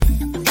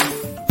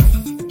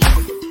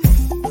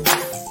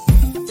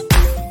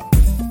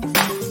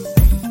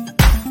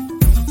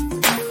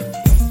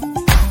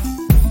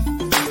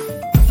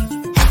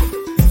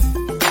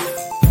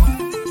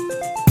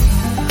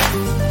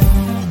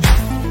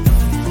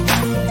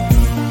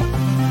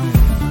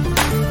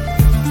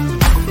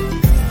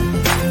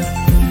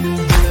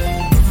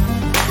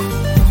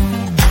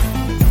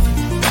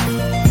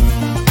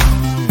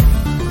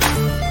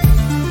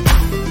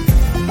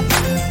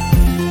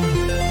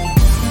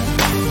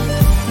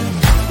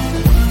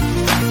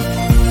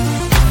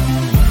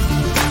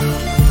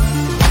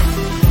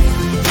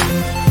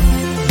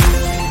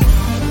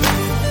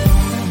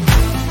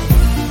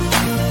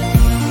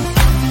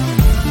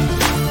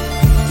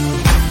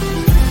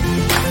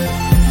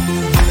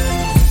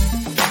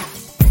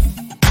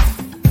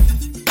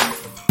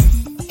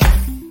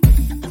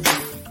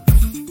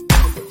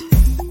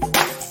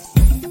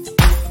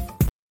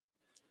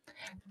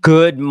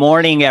Good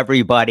morning,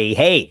 everybody.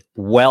 Hey,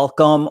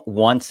 welcome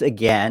once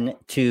again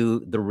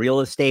to the Real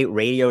Estate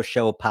Radio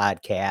Show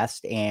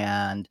podcast.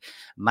 And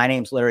my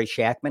name's Larry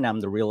Shackman. I'm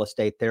the real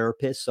estate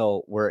therapist.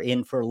 So we're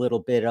in for a little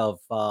bit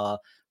of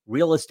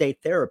real estate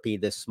therapy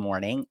this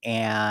morning.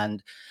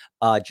 And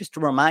just to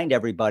remind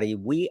everybody,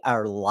 we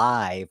are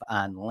live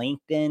on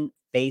LinkedIn,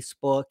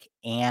 Facebook,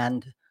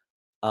 and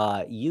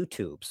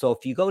YouTube. So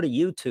if you go to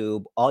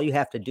YouTube, all you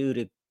have to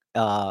do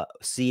to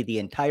see the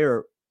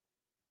entire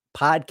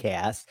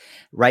podcast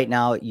right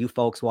now, you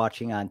folks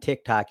watching on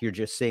TikTok, you're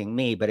just seeing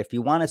me. But if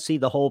you want to see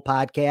the whole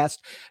podcast,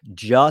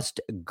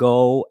 just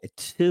go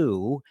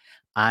to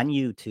on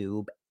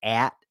YouTube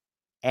at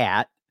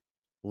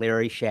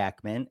Larry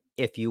Shackman.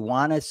 If you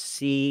want to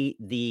see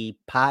the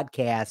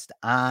podcast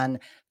on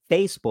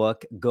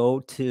Facebook,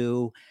 go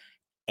to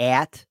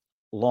at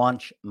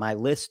launch my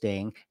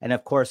listing. And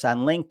of course, on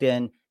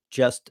LinkedIn,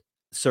 just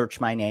search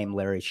my name,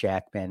 Larry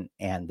Shackman,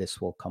 and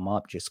this will come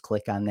up. Just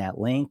click on that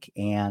link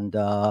and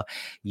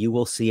you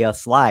will see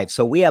us live.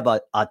 So we have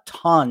a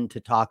ton to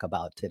talk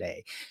about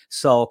today.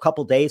 So a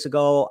couple days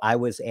ago, I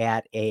was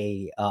at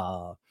a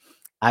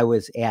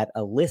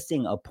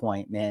listing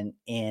appointment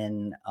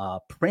in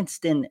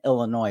Princeton,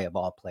 Illinois, of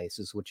all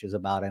places, which is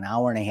about an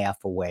hour and a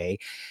half away,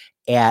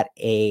 at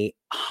a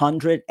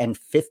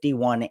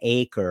 151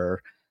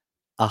 acre,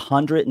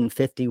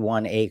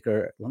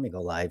 let me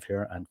go live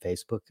here on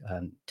Facebook,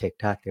 on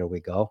TikTok. There we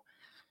go.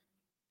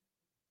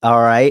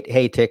 All right.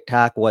 Hey,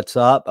 TikTok, what's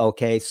up?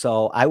 Okay.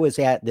 So I was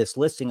at this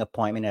listing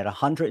appointment at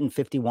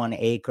 151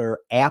 acre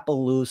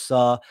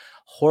Appaloosa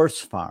horse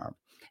farm.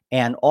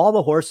 And all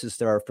the horses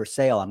there are for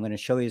sale. I'm going to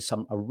show you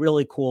a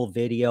really cool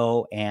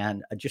video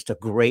and just a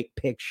great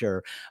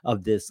picture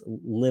of this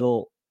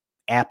little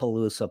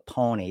Appaloosa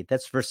pony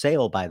that's for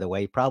sale, by the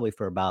way, probably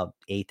for about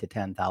 $8,000 to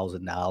 $10,000,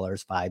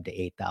 $5,000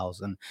 to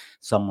 $8,000,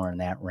 somewhere in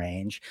that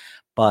range.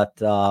 But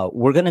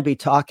we're going to be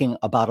talking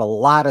about a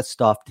lot of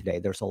stuff today.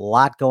 There's a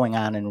lot going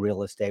on in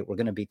real estate. We're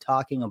going to be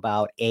talking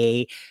about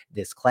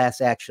this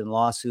class action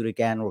lawsuit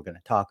again. We're going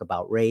to talk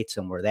about rates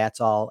and where that's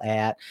all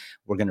at.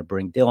 We're going to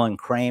bring Dylan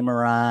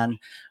Kramer on.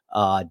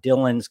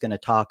 Dylan's going to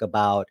talk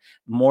about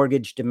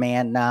mortgage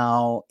demand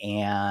now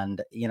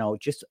and,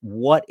 just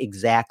what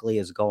exactly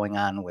is going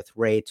on with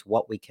rates,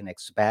 what we can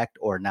expect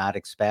or not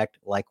expect.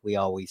 Like we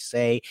always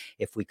say,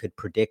 if we could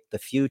predict the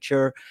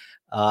future,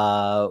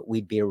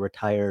 we'd be a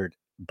retired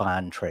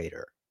bond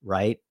trader,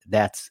 right?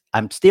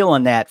 I'm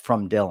stealing that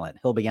from Dylan.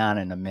 He'll be on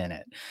in a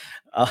minute.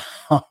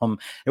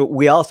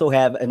 We also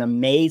have an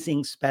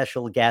amazing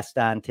special guest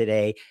on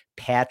today,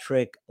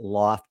 Patrick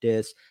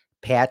Loftus.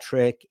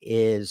 Patrick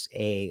is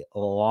a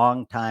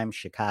longtime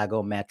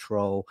Chicago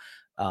Metro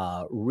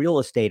real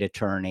estate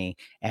attorney,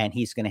 and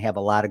he's going to have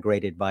a lot of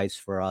great advice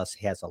for us.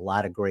 He has a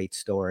lot of great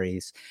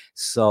stories.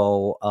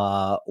 So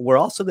we're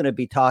also going to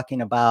be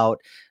talking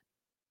about,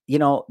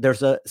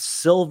 there's a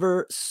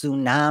silver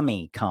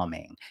tsunami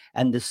coming.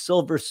 And the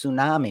silver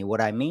tsunami,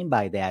 what I mean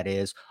by that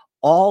is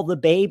all the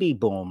baby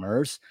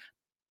boomers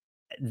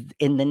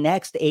in the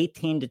next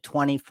 18 to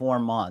 24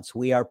 months,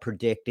 we are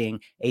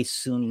predicting a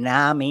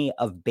tsunami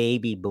of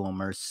baby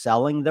boomers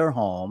selling their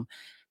home,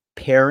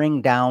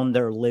 paring down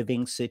their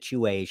living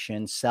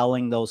situation,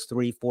 selling those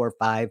 $3,000, $4,000,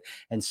 $5,000,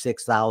 and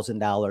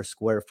 $6,000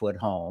 square foot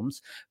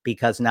homes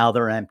because now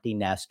they're empty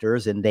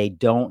nesters and they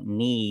don't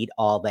need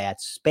all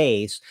that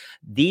space.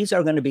 These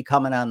are going to be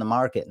coming on the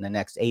market in the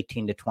next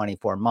 18 to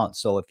 24 months.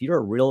 So if you're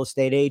a real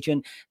estate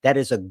agent, that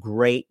is a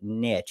great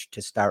niche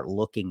to start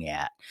looking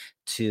at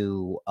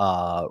to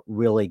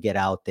really get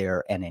out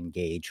there and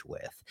engage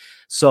with.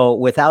 So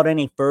without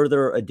any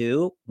further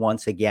ado,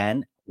 once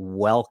again,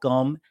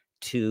 welcome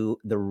to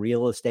the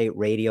Real Estate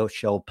Radio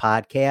Show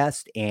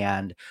podcast,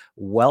 and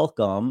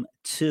welcome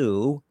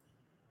to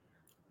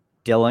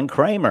Dylan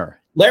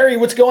Kramer. Larry,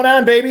 what's going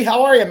on, baby?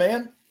 How are you,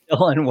 man?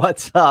 Dylan,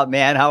 what's up,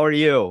 man? How are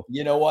you?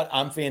 You know what?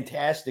 I'm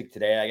fantastic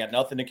today. I got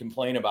nothing to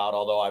complain about,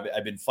 although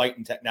I've been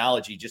fighting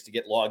technology just to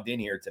get logged in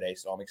here today.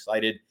 So I'm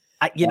excited.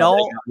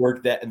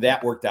 That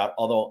worked out.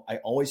 Although I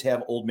always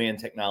have old man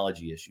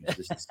technology issues.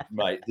 This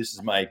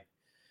is my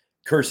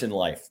curse in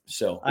life.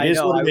 So it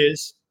is what it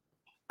is.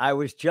 I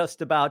was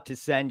just about to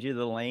send you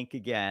the link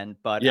again,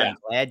 but yeah. I'm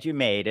glad you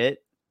made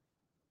it.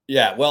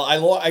 Yeah, well, I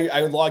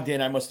logged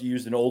in. I must have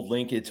used an old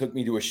link. It took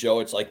me to a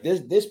show. It's like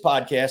this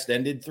podcast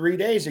ended 3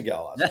 days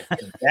ago. I was like,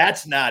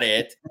 that's not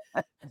it.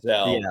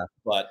 So, yeah.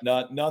 But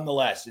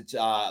nonetheless, it's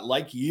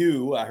like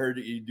you. I heard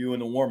you doing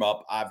the warm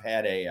up. I've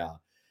had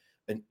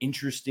an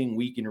interesting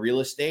week in real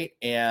estate,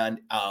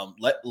 and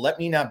let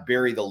me not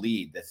bury the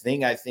lead. The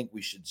thing I think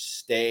we should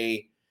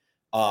stay.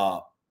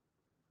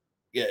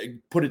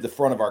 Put at the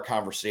front of our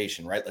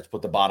conversation, right? Let's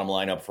put the bottom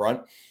line up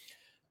front.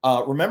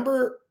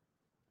 Remember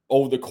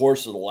over the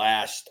course of the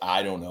last,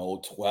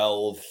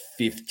 12,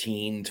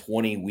 15,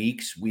 20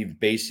 weeks, we've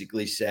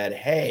basically said,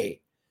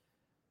 hey,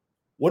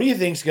 what do you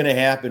think is going to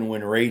happen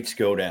when rates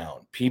go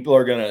down? People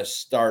are going to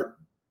start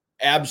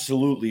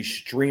absolutely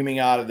streaming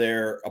out of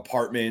their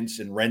apartments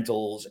and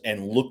rentals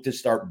and look to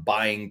start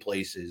buying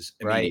places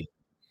immediately.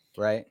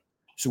 Right.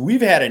 So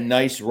we've had a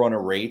nice run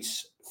of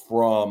rates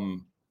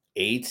from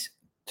 8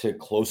 to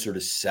closer to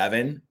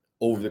 7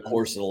 over the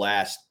course of the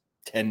last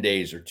 10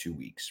 days or 2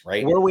 weeks,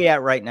 right? Where are we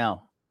at right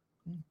now?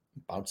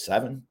 About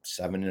 7,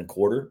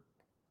 7.25.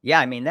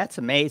 Yeah, I mean, that's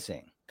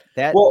amazing.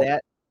 Well,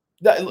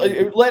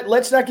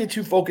 let's not get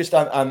too focused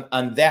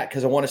on that,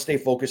 because I want to stay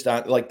focused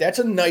on, like, that's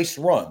a nice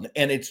run,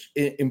 and it's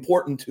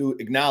important to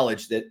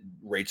acknowledge that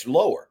rates are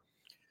lower.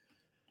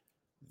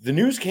 The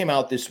news came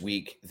out this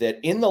week that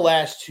in the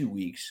last 2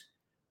 weeks,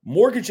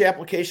 mortgage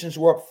applications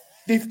were up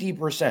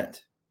 50%.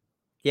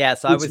 Yeah,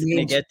 so I was going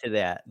to get to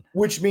that.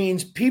 Which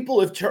means people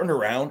have turned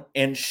around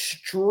and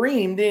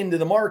streamed into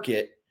the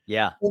market.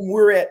 Yeah, And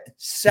we're at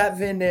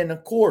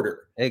 7.25.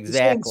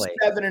 exactly.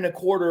 The same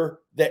 7.25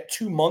 that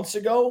 2 months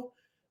ago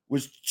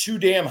was too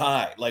damn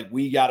high. Like,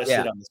 we got to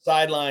sit on the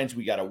sidelines,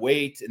 we got to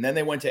wait. And then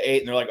they went to 8,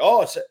 and they're like,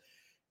 oh,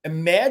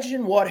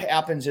 imagine what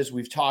happens, as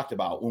we've talked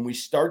about, when we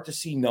start to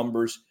see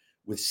numbers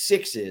with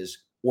 6s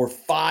or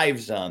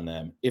 5s on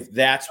them, if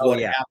that's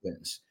what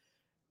happens.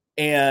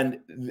 And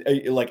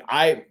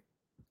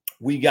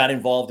we got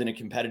involved in a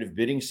competitive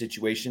bidding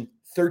situation,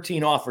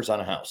 13 offers on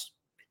a house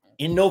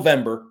in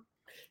November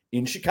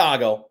in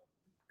Chicago,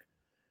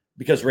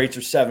 because rates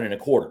are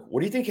 7.25.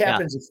 What do you think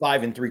happens at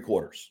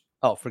 5.75?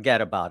 Oh,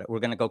 forget about it. We're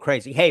going to go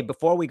crazy. Hey,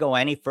 before we go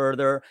any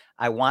further,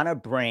 I want to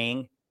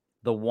bring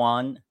the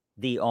one,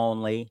 the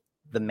only,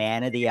 the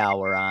man of the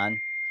hour on.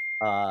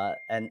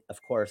 And of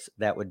course,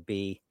 that would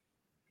be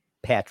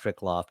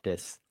Patrick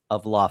Loftus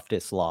of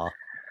Loftus Law.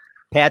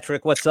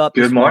 Patrick, what's up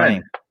this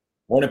morning?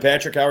 Morning,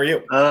 Patrick. How are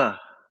you?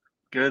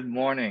 Good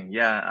morning.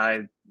 Yeah,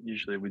 I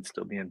usually would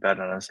still be in bed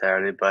on a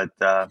Saturday, but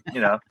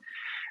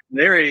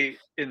Larry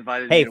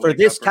invited me. Hey, for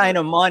this kind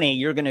of money,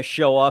 you're going to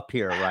show up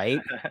here, right?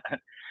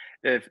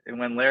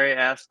 When Larry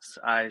asks,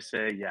 I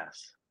say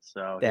yes.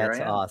 So that's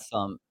here I am.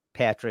 Awesome.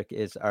 Patrick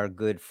is our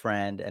good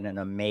friend and an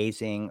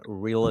amazing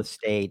real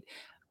estate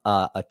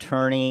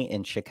attorney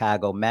in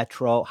Chicago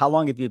Metro. How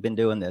long have you been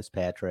doing this,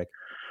 Patrick?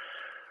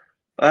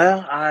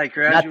 Well, I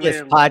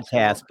graduated. Not this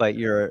podcast, but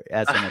you're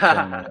as an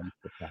attorney.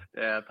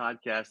 Yeah,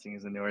 podcasting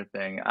is a newer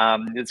thing.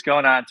 It's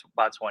going on to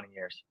about 20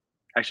 years.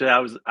 Actually,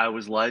 I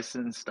was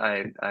licensed.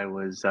 I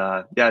was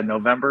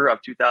November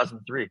of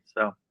 2003.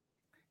 So.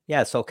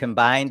 Yeah, so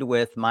combined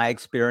with my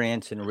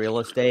experience in real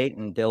estate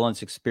and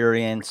Dylan's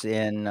experience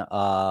in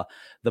the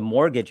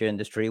mortgage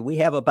industry, we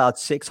have about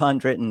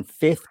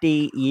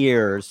 650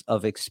 years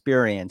of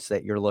experience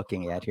that you're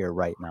looking at here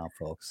right now,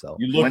 folks. So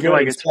you look good.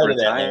 I get started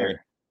that, Larry.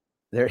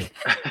 There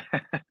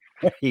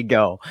you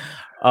go.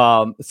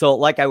 So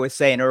like I was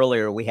saying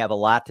earlier, we have a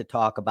lot to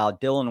talk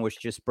about. Dylan was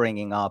just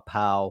bringing up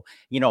how,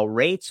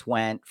 rates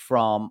went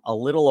from a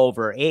little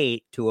over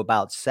 8 to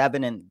about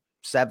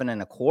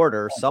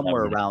 7.25,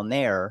 somewhere around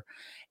there.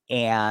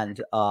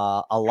 And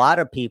a lot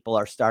of people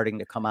are starting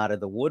to come out of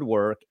the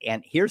woodwork.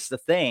 And here's the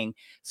thing.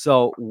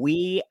 So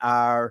we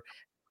are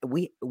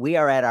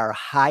at our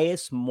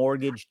highest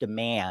mortgage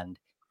demand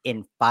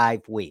in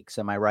 5 weeks.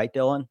 Am I right,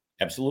 Dylan?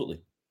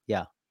 Absolutely.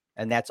 Yeah.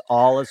 And that's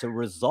all as a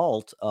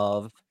result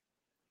of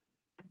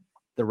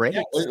the rates.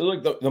 Yeah,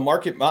 look, the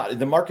market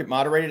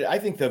moderated. I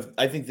think that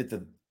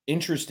the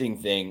interesting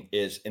thing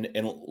is, and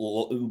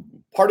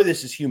part of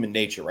this is human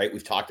nature, right?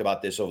 We've talked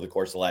about this over the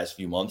course of the last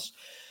few months.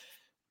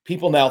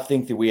 People now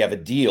think that we have a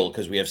deal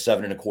because we have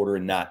 7.25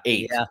 and not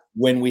 8. Yeah.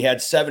 When we had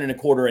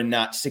 7.25 and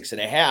not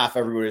 6.5,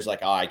 everybody was like,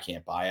 oh, I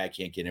can't buy, I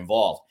can't get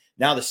involved.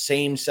 Now the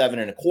same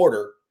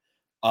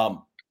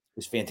 7.25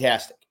 is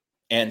fantastic.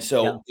 And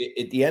so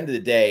at the end of the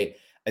day,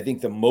 I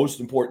think the most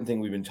important thing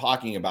we've been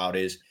talking about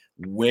is,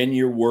 when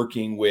you're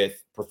working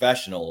with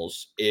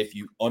professionals, if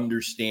you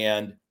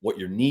understand what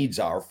your needs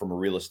are from a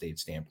real estate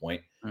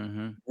standpoint,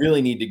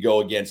 really need to go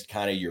against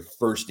kind of your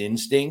first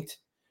instinct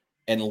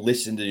and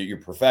listen to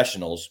your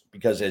professionals,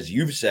 because as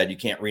you've said, you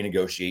can't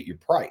renegotiate your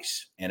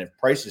price. And if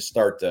prices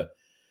start to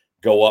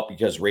go up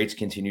because rates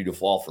continue to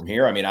fall from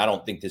here, I mean, I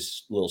don't think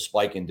this little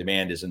spike in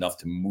demand is enough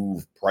to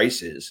move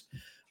prices.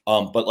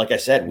 But like I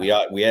said, we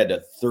had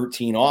a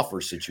 13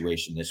 offer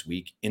situation this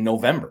week in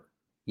November.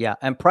 Yeah,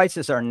 and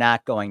prices are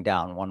not going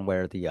down one way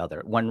or the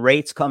other. When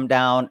rates come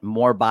down,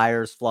 more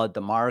buyers flood the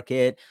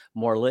market,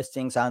 more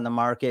listings on the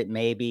market,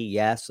 maybe,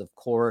 yes, of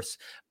course.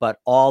 But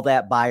all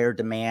that buyer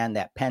demand,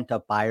 that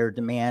pent-up buyer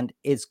demand,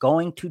 is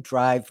going to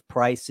drive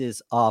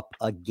prices up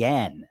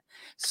again.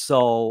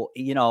 So,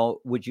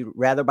 would you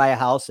rather buy a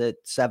house at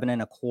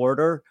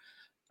 7.25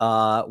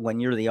 when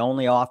you're the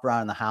only offer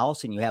on the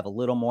house and you have a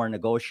little more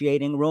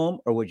negotiating room,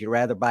 or would you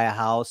rather buy a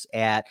house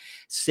at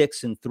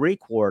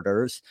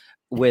 6.75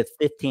 with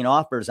 15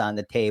 offers on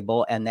the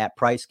table and that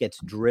price gets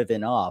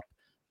driven up,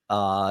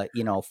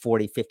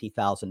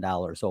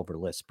 $40,000-$50,000 over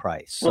list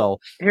price?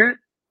 Well, so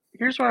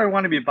here's why I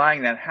want to be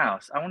buying that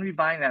house. I want to be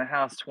buying that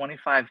house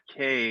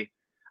 $25K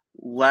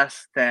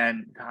less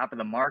than top of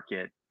the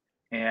market,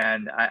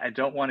 and I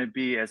don't want to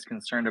be as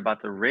concerned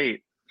about the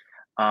rate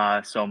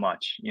so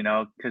much,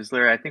 because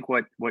Larry, I think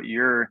what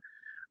you're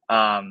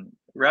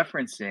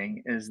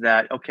referencing is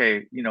that,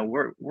 okay,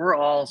 we're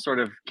all sort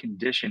of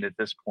conditioned at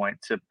this point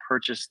to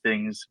purchase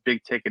things,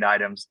 big ticket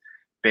items,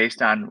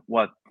 based on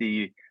what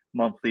the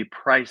monthly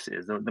price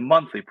is, the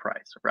monthly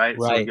price, right?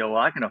 So you Right. go,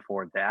 well, I can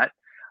afford that.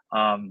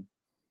 Um,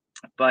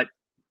 but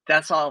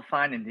that's all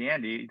fine and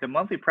dandy. The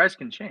monthly price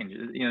can change.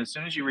 As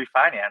soon as you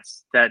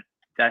refinance, that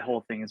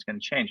whole thing is going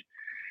to change.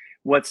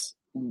 What's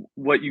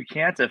what you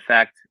can't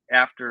affect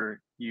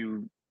after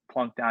you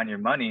plunk down your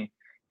money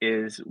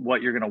is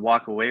what you're going to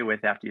walk away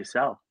with after you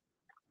sell.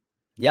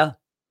 Yeah.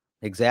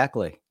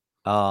 Exactly.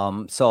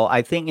 So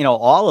I think,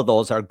 all of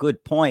those are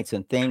good points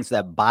and things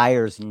that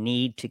buyers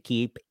need to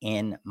keep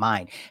in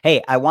mind.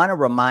 Hey, I want to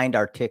remind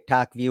our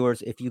TikTok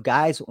viewers, if you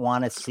guys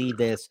want to see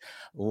this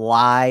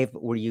live,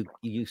 where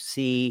you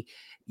see,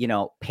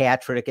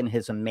 Patrick and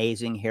his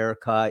amazing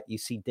haircut, you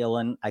see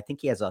Dylan, I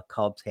think he has a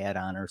Cubs hat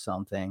on or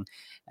something.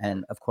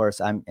 And of course,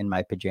 I'm in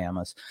my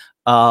pajamas.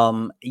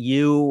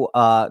 You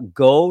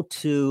go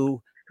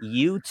to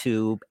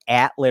YouTube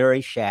at Larry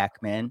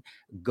Shackman,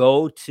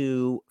 go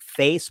to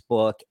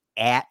Facebook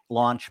at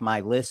Launch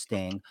My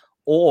Listing,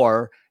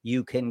 or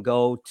you can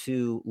go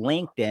to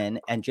LinkedIn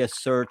and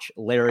just search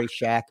Larry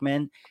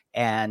Shackman,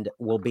 and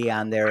we'll be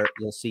on there.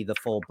 You'll see the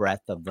full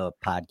breadth of the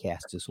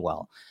podcast as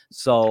well.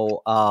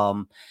 So,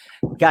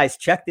 guys,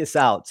 check this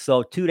out.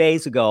 So 2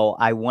 days ago,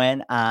 I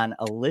went on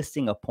a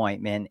listing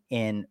appointment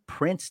in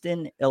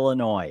Princeton,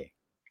 Illinois.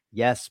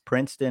 Yes,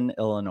 Princeton,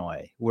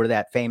 Illinois, where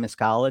that famous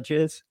college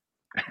is.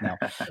 No.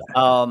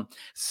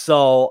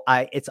 So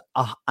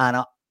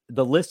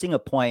the listing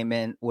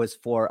appointment was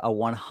for a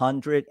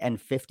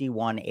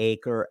 151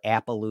 acre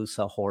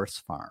Appaloosa horse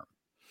farm.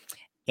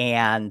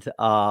 And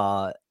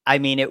I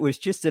mean, it was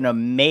just an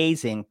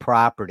amazing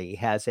property.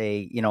 Has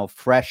a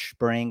fresh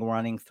spring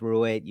running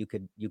through it. You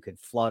could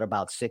flood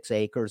about 6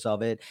 acres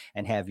of it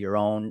and have your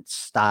own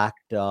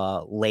stocked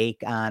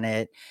lake on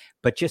it.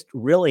 But just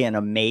really an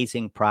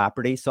amazing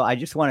property. So I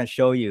just want to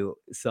show you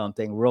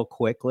something real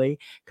quickly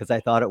because I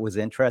thought it was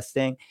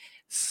interesting.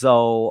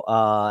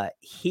 So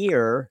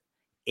here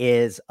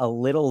is a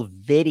little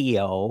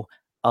video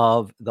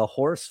of the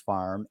horse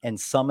farm and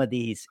some of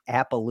these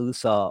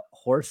Appaloosa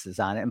horses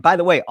on it. And by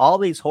the way, all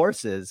these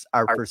horses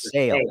are for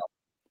sale.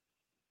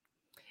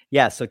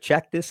 Yeah, so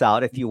check this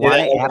out. If you want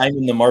to, I'm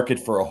in the market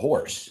for a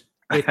horse.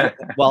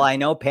 Well, I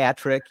know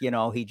Patrick,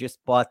 he just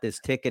bought this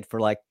ticket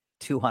for like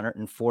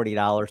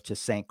 $240 to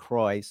St.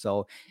 Croix.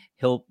 So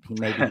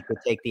maybe he could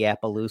take the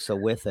Appaloosa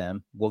with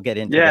him. We'll get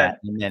into that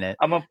in a minute.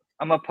 I'm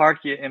gonna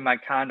park you in my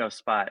condo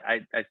spot.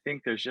 I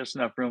think there's just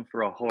enough room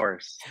for a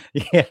horse.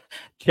 Yeah,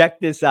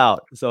 check this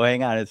out. So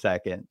hang on a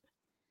second.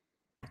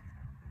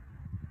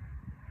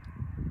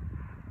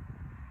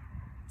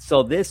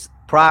 So this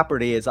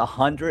property is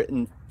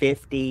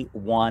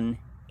 151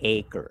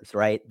 acres,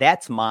 right?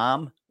 That's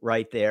mom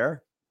right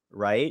there,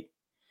 right?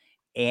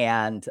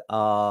 And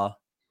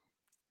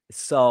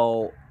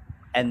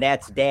and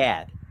that's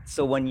dad.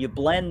 So when you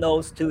blend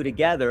those two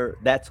together,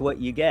 that's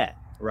what you get,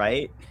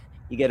 right?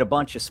 You get a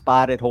bunch of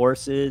spotted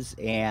horses,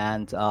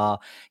 and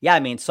yeah, I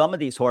mean, some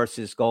of these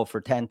horses go for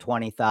 $10,000,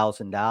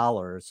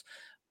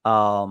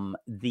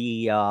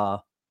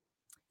 $20,000.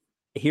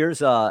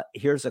 Here's a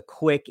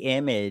quick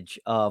image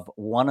of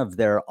one of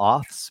their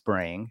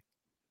offspring.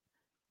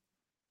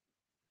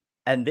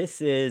 And this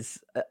is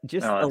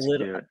just a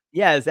little, cute.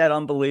 Yeah, is that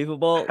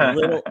unbelievable?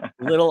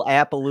 Little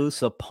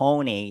Appaloosa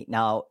pony.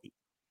 Now,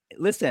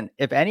 listen,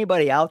 if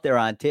anybody out there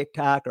on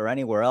TikTok or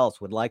anywhere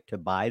else would like to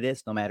buy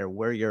this, no matter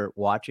where you're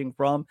watching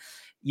from,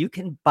 you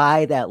can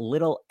buy that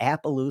little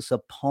Appaloosa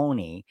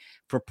pony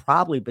for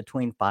probably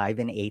between $5,000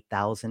 and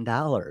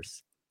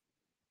 $8,000.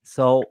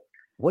 So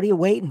what are you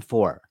waiting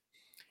for?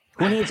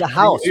 Who needs a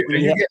house? Are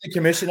you getting a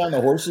commission on the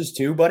horses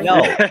too, buddy?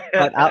 No,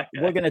 but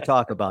we're going to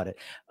talk about it.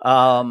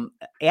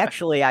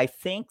 Actually, I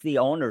think the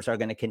owners are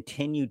going to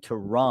continue to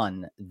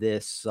run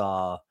this.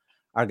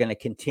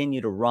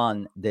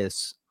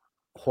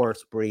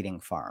 Horse breeding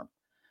farm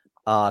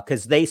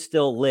because they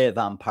still live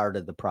on part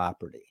of the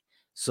property.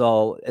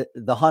 So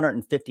the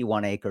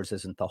 151 acres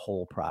isn't the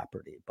whole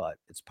property, but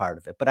it's part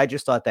of it. But I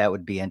just thought that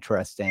would be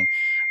interesting.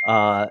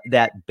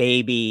 That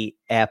baby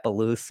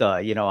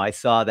Appaloosa, I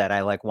saw that.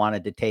 I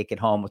wanted to take it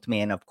home with me.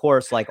 And of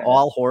course, like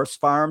all horse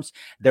farms,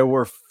 there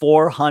were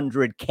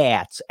 400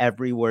 cats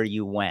everywhere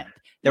you went.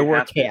 There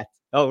were cats.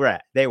 Oh,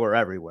 right. They were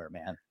everywhere,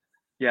 man.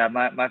 Yeah,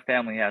 my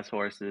family has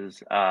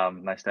horses.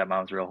 My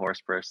stepmom's a real horse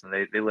person.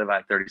 They live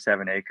on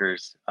 37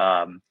 acres.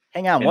 Hang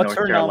on, in what's North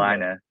her Carolina.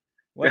 number?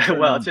 What's her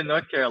Well, number? it's in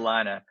North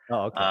Carolina.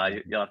 Oh,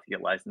 okay. You'll have to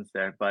get licensed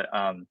there, but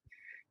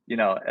you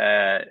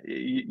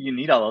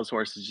need all those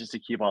horses just to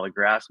keep all the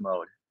grass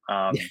mowed.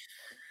 But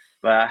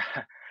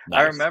Nice.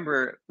 I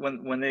remember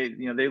when they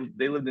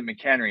they lived in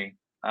McHenry,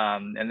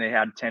 and they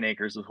had 10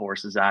 acres of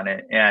horses on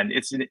it, and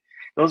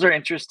those are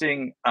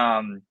interesting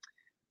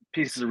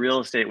pieces of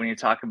real estate when you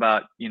talk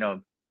about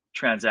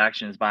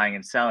transactions, buying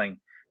and selling.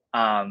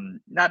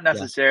 Not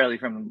necessarily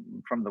from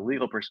the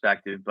legal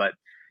perspective, but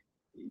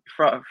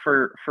for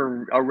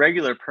a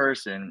regular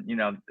person,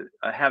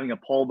 having a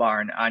pole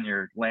barn on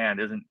your land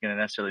isn't going to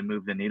necessarily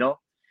move the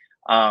needle.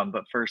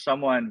 But for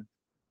someone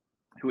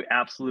who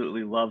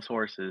absolutely loves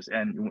horses,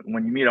 and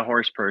when you meet a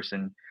horse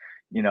person,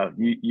 you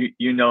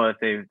know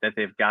that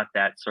they've got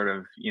that sort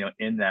of,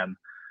 in them.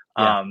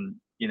 Yeah.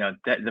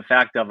 That the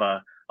fact of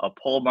a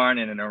pole barn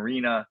in an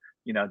arena,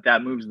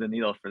 that moves the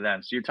needle for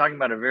them. So you're talking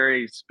about a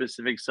very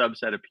specific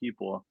subset of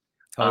people.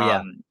 Oh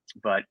yeah.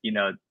 But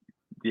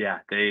yeah,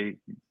 they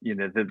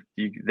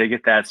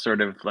get that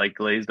sort of like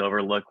glazed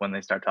over look when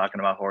they start talking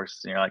about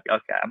horses, and you're like,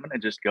 okay, I'm gonna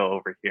just go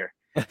over here.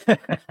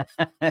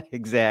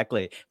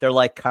 Exactly. They're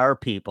like car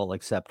people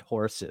except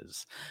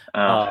horses.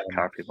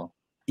 Car people.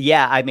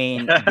 Yeah, I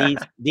mean,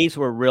 these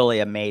were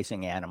really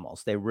amazing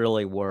animals. They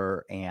really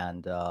were,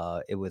 and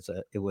it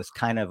was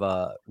kind of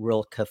a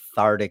real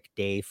cathartic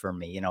day for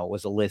me. It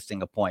was a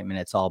listing appointment.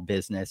 It's all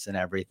business and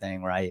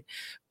everything, right?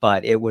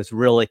 But it was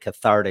really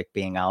cathartic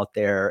being out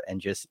there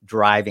and just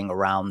driving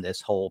around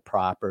this whole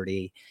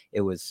property.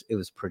 It was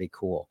pretty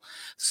cool.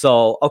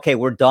 So, okay,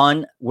 we're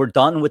done. We're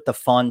done with the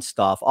fun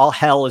stuff. All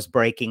hell is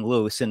breaking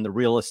loose in the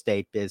real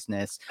estate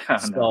business. Oh,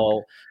 So,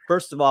 no.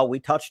 first of all, we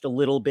touched a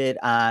little bit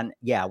on,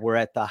 we're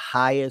at the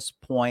highest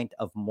point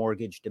of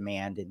mortgage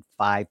demand in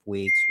 5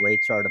 weeks.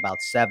 Rates are at about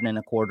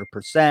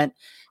 7.25%.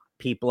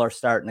 People are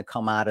starting to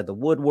come out of the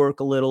woodwork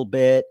a little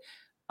bit.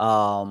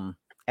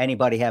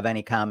 Anybody have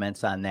any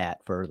comments on that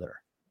further?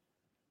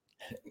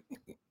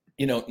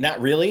 Not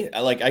really.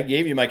 I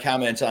gave you my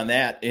comments on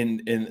that in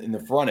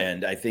the front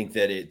end. I think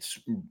that it's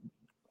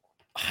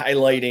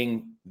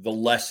highlighting the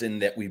lesson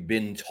that we've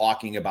been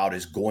talking about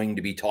is going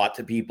to be taught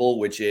to people,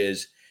 which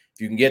is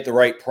if you can get the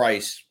right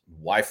price,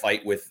 why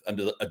fight with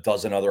a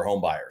dozen other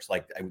home buyers?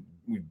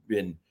 We've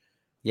been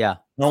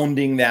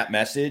pounding that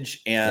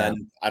message,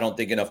 and I don't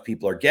think enough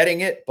people are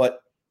getting it,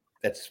 but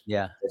that's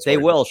they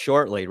will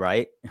shortly,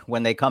 right?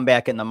 When they come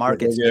back in the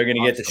market, they're going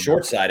to get the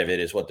short side of it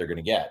is what they're going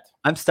to get.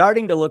 I'm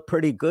starting to look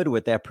pretty good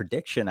with that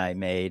prediction I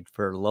made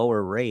for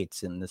lower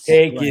rates in the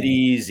Take spring. it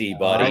easy,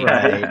 buddy.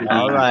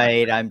 All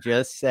right. I'm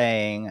just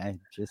saying,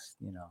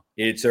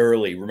 it's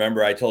early.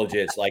 Remember, I told you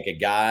it's like a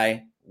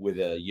guy with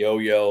a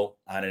yo-yo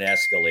on an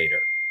escalator.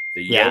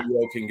 The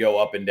yo-yo can go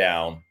up and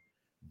down,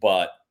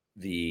 but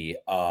the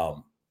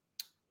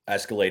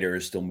escalator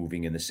is still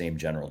moving in the same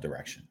general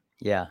direction.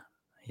 Yeah,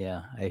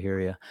 I hear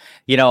you.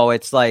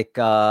 It's like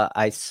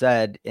I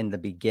said in the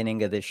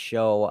beginning of this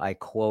show, I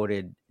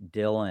quoted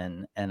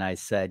Dylan and I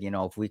said,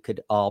 if we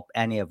could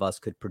any of us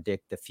could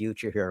predict the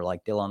future here,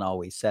 like Dylan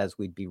always says,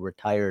 we'd be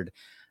retired.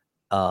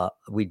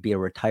 We'd be a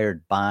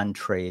retired bond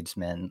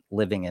tradesman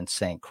living in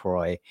St.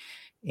 Croix.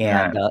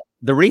 And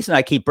the reason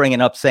I keep bringing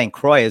up St.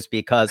 Croix is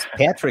because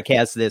Patrick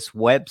has this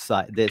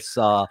website, this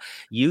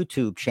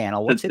YouTube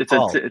channel. What's it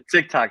called? It's a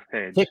TikTok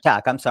page.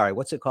 TikTok. I'm sorry.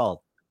 What's it called?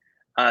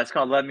 It's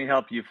called "Let Me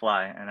Help You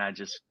Fly," and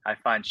I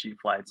find cheap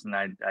flights, and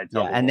I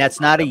tell and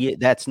that's not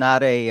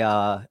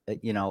a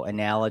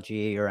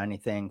analogy or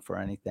anything for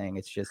anything.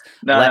 It's just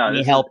let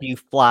me help you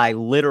fly.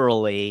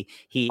 Literally,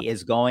 he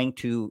is going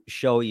to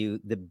show you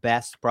the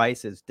best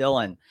prices,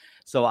 Dylan.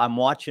 So I'm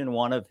watching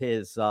one of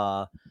his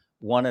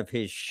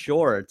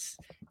shorts,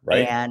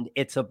 right? And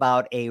it's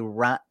about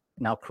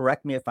now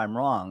correct me if I'm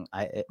wrong,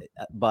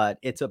 but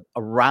it's a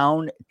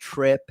round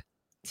trip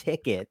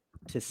ticket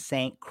to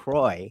St.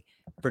 Croix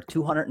for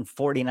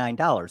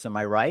 $249. Am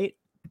I right?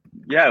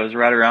 Yeah, it was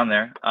right around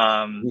there.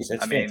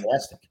 That's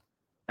fantastic.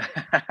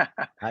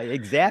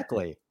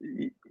 Exactly.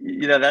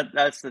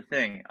 That's the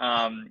thing.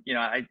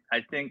 I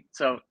think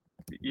so.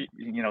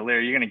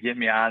 Larry, you're going to get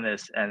me on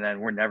this, and then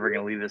we're never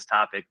going to leave this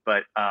topic.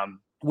 But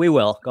we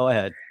will. Go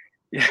ahead.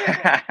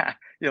 Yeah,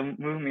 you'll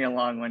move me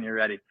along when you're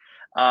ready.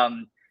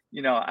 I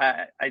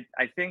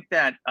think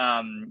that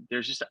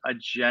there's just a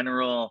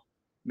general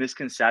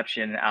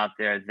misconception out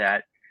there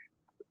that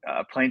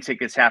plane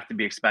tickets have to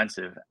be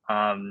expensive.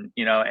 And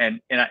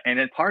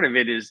part of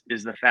it is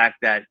the fact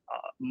that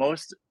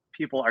most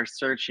people are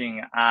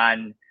searching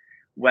on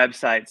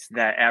websites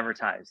that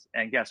advertise.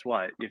 And guess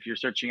what? If you're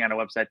searching on a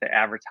website that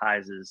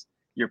advertises,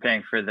 you're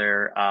paying for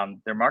their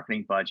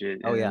marketing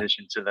budget in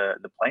addition to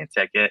the plane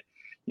ticket.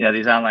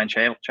 These online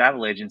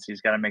travel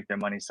agencies got to make their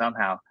money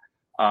somehow.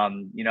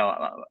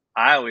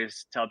 I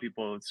always tell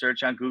people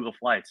search on Google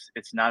Flights.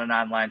 It's not an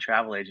online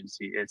travel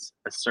agency. It's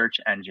a search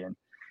engine.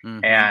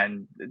 Mm-hmm.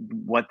 And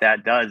what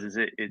that does is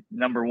it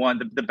number one,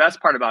 the best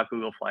part about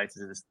Google Flights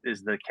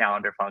is the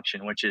calendar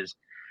function, which is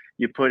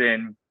you put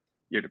in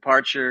your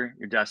departure,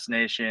 your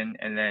destination,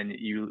 and then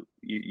you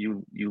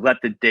let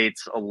the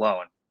dates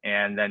alone.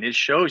 And then it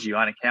shows you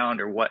on a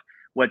calendar what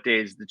day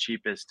is the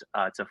cheapest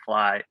to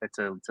fly,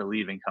 to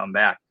leave and come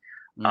back.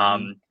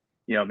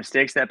 Mm-hmm.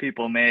 Mistakes that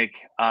people make,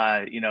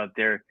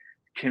 they're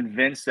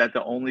convinced that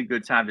the only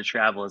good time to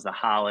travel is the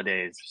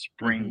holidays,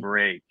 spring mm-hmm.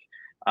 break,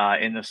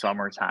 in the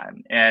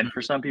summertime. And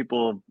for some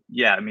people,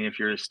 if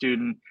you're a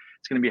student,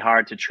 it's going to be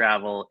hard to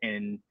travel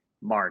in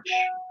March.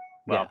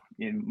 Well,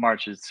 in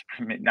March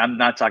I'm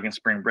not talking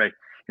spring break,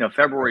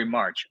 February,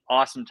 March,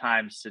 awesome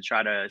times to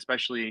try to,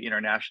 especially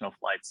international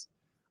flights.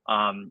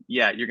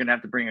 You're going to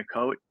have to bring a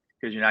coat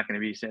because you're not going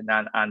to be sitting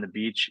on the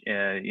beach,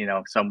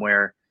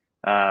 somewhere,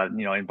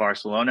 in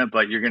Barcelona,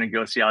 but you're going to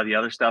go see all the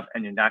other stuff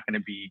and you're not going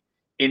to be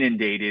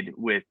inundated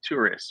with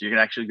tourists. You're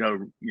going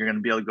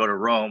to be able to go to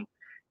Rome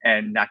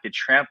and not get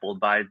trampled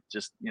by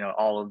just,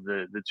 all of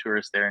the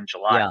tourists there in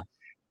July.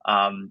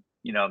 Yeah.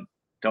 You know,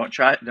 don't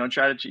try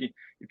to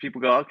if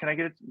people go, oh,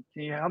 can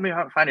you help me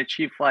find a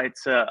cheap flight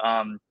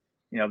to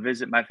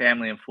visit my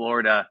family in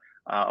Florida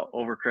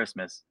over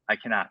Christmas? I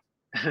cannot.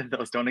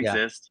 Those don't Yeah.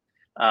 exist.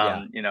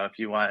 Yeah. If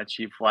you want a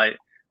cheap flight,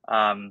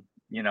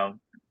 you know,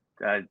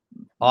 uh,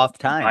 Off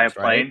buy a times,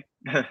 right?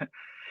 plane.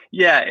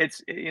 Yeah,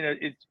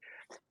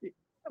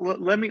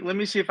 let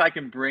me see if I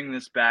can bring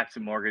this back to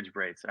mortgage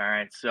rates. All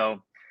right.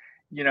 So,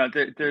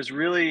 there's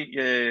really,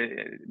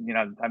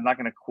 I'm not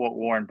going to quote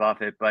Warren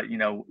Buffett, but,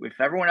 if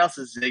everyone else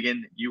is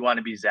zigging, you want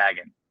to be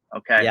zagging.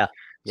 Okay. Yeah.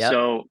 Yep.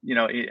 So,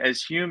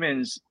 as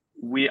humans,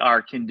 we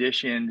are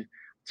conditioned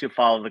to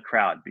follow the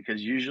crowd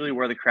because usually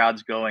where the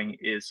crowd's going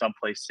is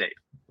someplace safe.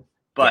 Yeah.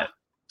 But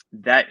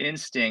that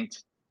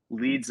instinct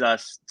leads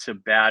us to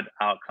bad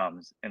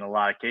outcomes in a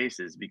lot of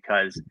cases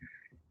because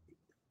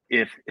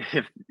if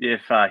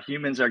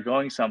humans are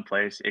going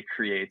someplace, it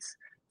creates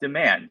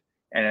demand,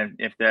 and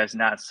if there's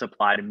not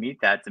supply to meet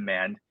that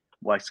demand,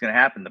 what's going to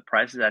happen? The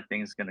price of that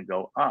thing is going to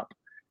go up. Yep.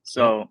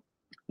 So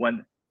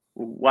when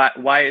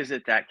why is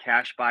it that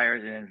cash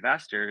buyers and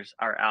investors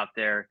are out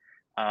there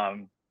are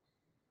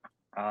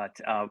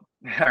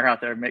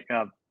out there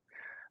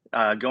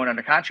going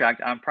under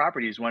contract on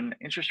properties when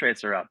interest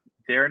rates are up?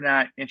 They're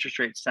not interest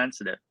rate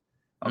sensitive.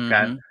 Okay.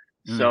 Mm-hmm.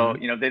 So,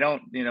 Mm-hmm. they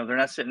don't, they're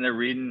not sitting there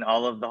reading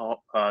all of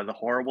the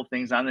horrible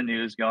things on the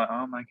news going,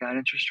 oh my God,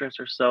 interest rates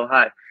are so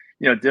high.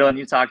 Dylan,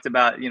 you talked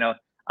about,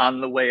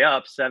 on the way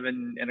up,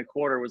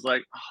 7.25 was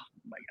like, oh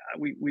my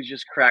God, we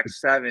just cracked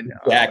 7.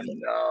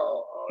 Exactly.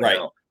 Oh Right.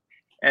 no.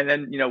 And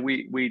then,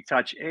 we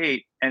touch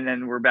 8 and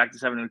then we're back to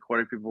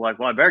 7.25. People are like,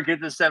 well, I better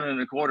get this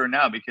 7.25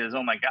 now because,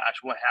 oh my gosh,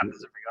 what happens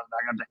if it goes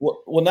back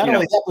up? Well, not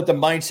only that, but the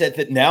mindset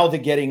that now the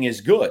getting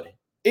is good.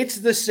 It's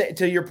the same,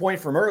 to your point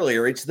from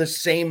earlier, it's the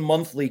same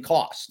monthly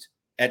cost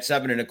at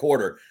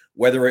 7.25,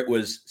 whether it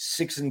was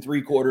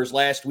 6.75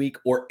 last week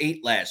or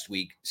 8 last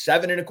week.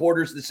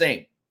 7.25 is the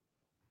same.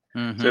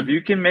 Mm-hmm. So if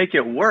you can make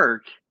it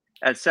work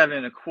at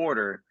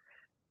 7.25,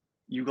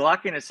 you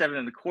lock in at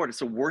 7.25. It's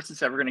the worst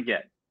it's ever going to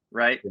get,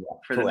 right? Yeah,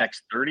 for the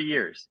next 30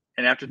 years.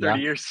 And after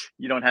 30 years,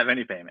 you don't have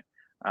any payment,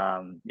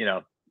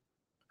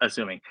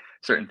 assuming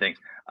certain things.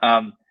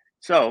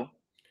 So,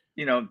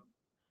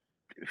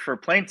 for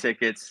plane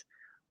tickets,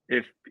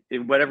 if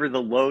whatever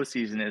the low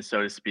season is,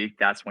 so to speak,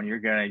 that's when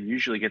you're going to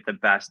usually get the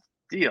best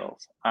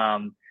deals.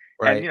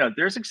 Right. And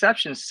there's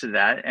exceptions to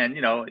that, and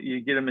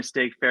you get a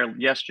mistake fair.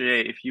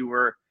 Yesterday, if you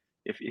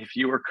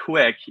were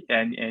quick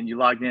and you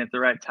logged in at the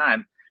right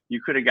time, you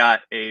could have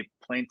got a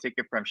plane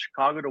ticket from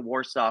Chicago to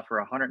Warsaw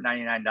for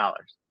 $199.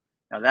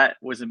 Now that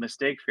was a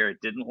mistake fare. It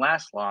didn't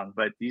last long,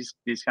 but these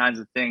kinds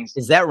of things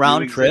Is that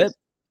round trip?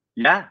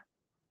 Yeah,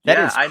 that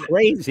is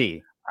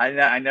crazy.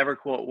 I never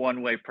quote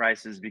one-way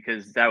prices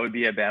because that would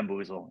be a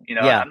bamboozle.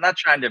 Yeah. I'm not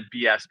trying to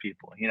BS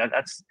people.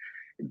 That's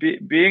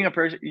being a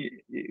person.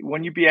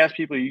 When you BS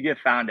people, you get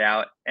found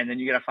out, and then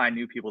you got to find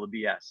new people to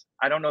BS.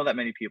 I don't know that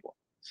many people,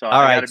 so all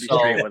I right. got to be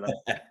straight with them.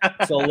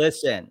 So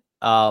listen,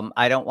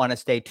 I don't want to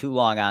stay too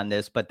long on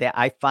this, but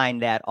I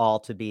find that all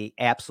to be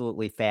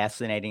absolutely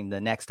fascinating.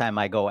 The next time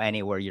I go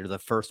anywhere, you're the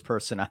first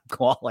person I'm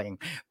calling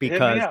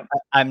because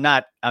I'm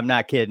not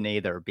kidding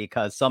either,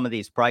 because some of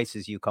these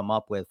prices you come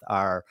up with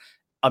are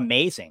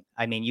amazing.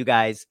 I mean, you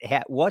guys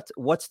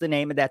what's the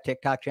name of that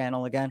TikTok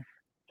channel again?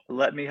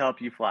 Let Me Help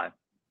You Fly.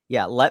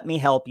 Yeah, Let Me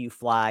Help You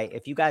Fly.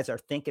 If you guys are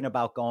thinking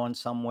about going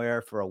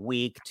somewhere for a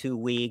week, 2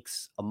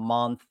 weeks, a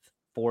month,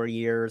 4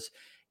 years,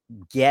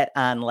 get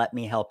on Let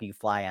Me Help You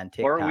Fly on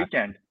TikTok. Or a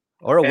weekend.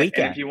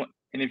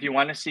 And if you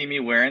want to see me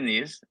wearing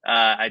these,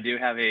 I do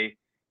have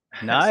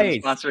some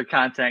sponsored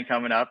content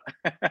coming up.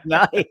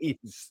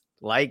 Nice.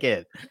 Like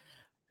it.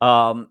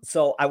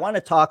 So I want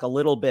to talk a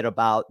little bit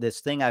about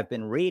this thing I've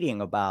been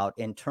reading about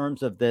in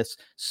terms of this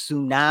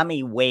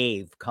tsunami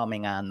wave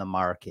coming on the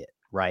market,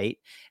 right?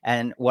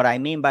 And what I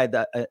mean by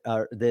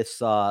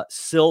this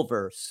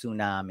silver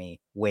tsunami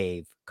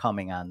wave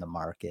coming on the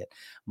market,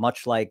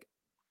 much like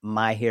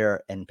my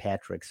hair and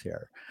Patrick's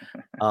hair.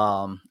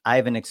 I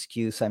have an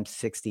excuse. I'm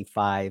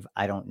 65.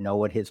 I don't know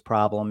what his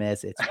problem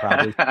is. It's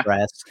probably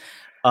stress.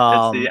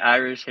 It's the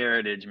Irish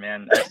heritage,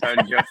 man.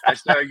 I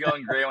started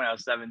going gray when I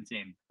was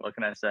 17. What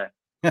can I say?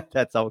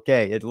 That's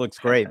okay. It looks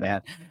great,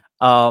 man.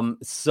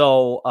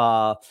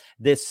 So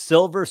this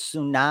silver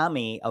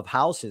tsunami of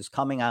houses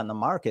coming on the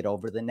market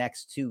over the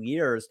next 2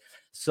 years.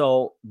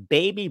 So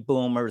baby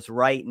boomers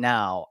right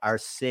now are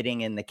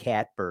sitting in the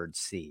catbird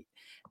seat.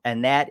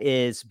 And that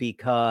is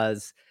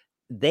because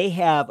they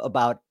have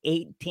about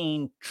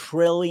 $18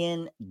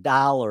 trillion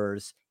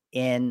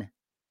in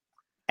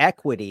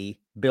equity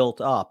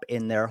built up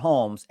in their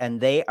homes,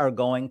 and they are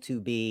going to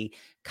be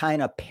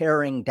kind of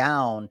paring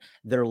down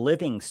their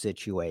living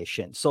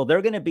situation. So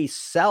they're going to be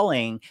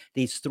selling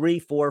these 3,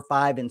 4,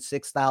 5, and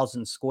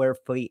 6,000 square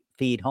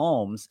feet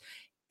homes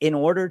in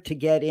order to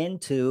get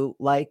into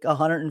like a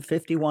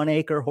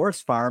 151-acre horse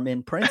farm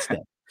in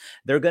Princeton.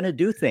 They're going to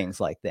do things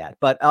like that.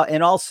 But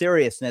in all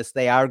seriousness,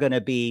 they are going to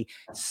be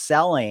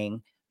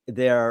selling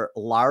their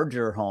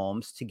larger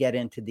homes to get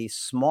into these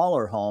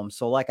smaller homes.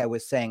 So like I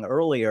was saying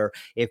earlier,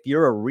 if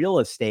you're a real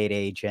estate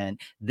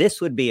agent,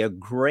 this would be a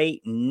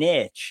great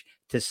niche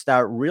to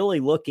start really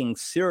looking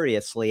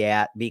seriously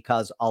at,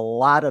 because a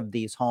lot of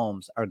these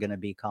homes are going to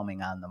be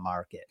coming on the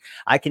market.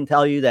 I can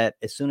tell you that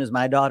as soon as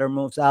my daughter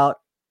moves out,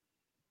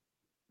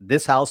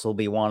 this house will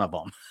be one of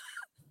them.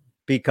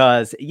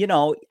 Because,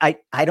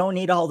 I don't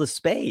need all the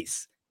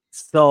space.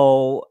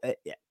 So, I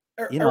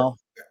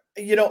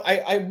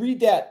read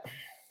that.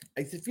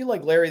 I feel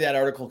like, Larry, that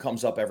article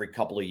comes up every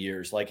couple of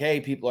years. Like, hey,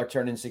 people are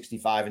turning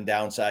 65 and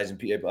downsizing.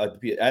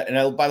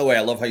 By the way,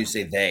 I love how you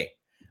say they.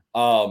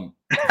 Oh,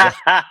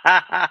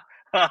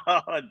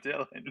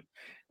 Dylan.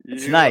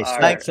 It's nice.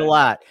 Thanks a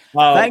lot.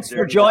 Thanks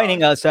for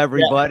joining us,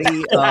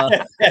 everybody.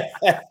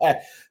 Yeah.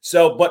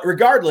 So, but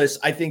regardless,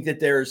 I think that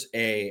there's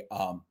a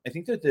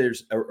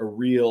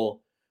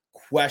real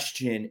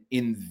question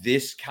in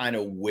this kind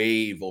of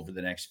wave over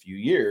the next few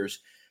years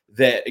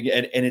that,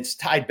 and it's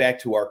tied back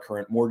to our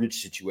current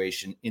mortgage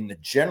situation in the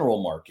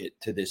general market,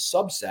 to this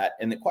subset.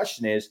 And the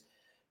question is,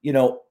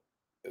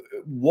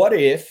 what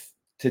if,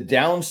 to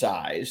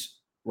downsize,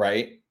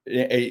 right,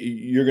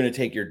 you're going to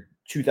take your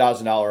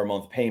 $2,000 a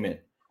month payment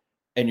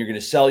and you're going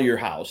to sell your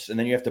house, and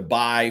then you have to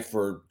buy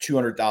for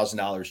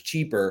 $200,000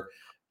 cheaper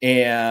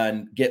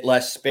and get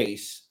less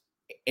space,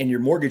 and your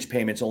mortgage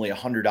payment's only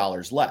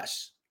 $100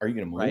 less. Are you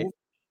going to move? Right.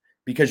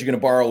 Because you're going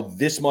to borrow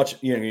this much,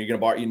 you're going to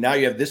borrow, now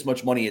you have this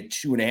much money at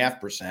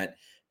 2.5%, and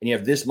you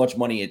have this much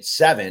money at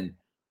 7%,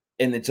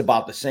 and it's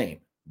about the same.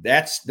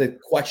 That's the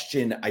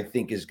question I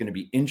think is going to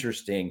be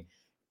interesting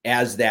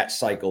as that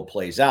cycle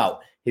plays out.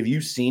 Have you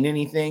seen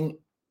anything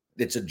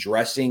that's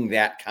addressing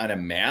that kind of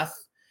math?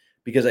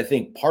 Because I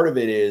think part of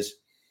it is,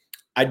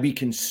 I'd be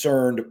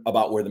concerned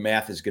about where the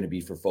math is going to be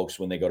for folks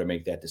when they go to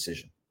make that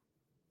decision.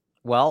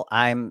 Well,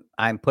 I'm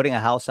putting a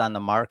house on the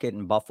market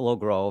in Buffalo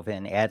Grove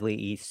in Adley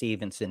East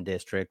Stevenson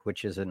district,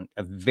 which is a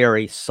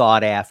very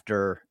sought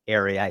after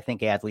area. I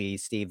think Adley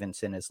East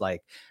Stevenson is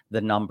like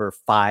the number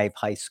 5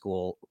 high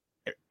school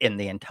in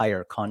the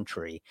entire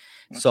country.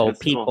 So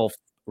people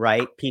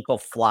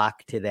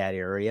flock to that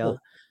area.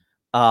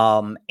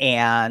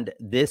 And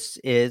this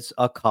is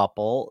a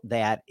couple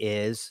that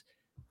is,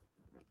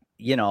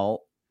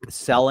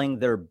 selling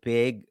their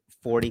big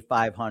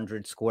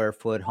 4,500 square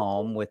foot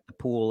home with the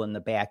pool in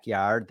the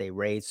backyard. They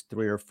raised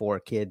 3 or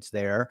 4 kids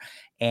there,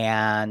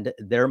 and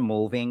they're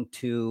moving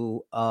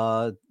to,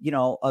 a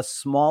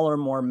smaller,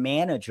 more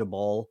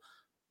manageable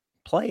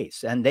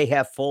place, and they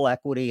have full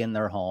equity in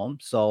their home.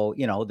 So,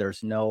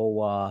 there's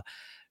no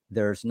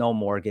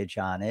mortgage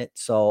on it.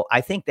 So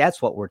I think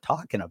that's what we're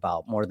talking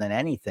about more than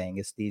anything,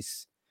 is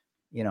these,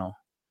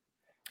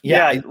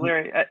 Yeah,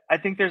 Larry, I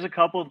think there's a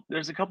couple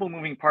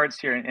moving parts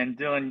here, and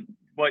Dylan,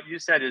 what you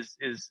said is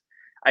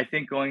I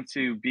think going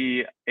to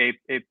be a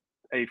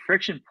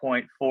friction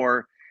point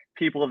for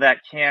people that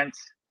can't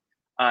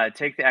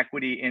take the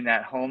equity in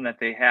that home that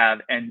they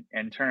have and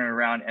turn it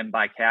around and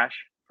buy cash,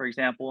 for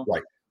example.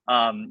 Right.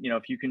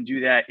 If you can do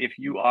that, if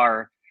you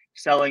are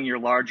selling your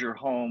larger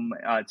home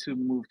to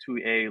move to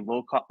a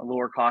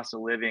lower cost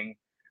of living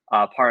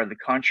part of the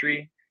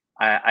country,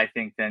 I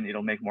think then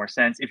it'll make more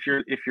sense. If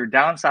you're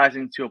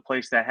downsizing to a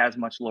place that has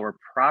much lower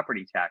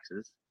property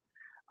taxes,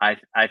 I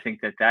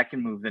think that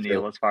can move the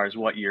needle as far as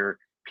what your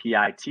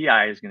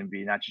PITI is going to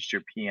be, not just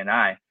your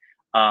PNI.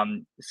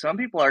 Some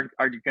people are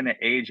going to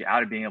age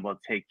out of being able to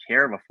take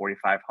care of a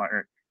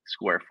 4,500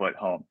 square foot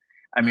home.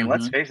 I mean,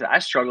 let's face it, I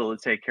struggle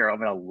to take care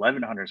of an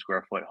 1,100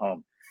 square foot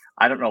home.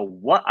 I don't know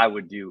what I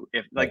would do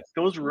if, like,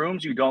 those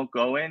rooms you don't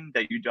go in,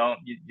 that you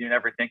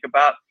never think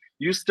about,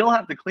 you still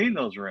have to clean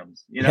those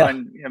rooms,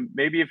 and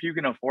maybe if you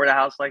can afford a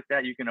house like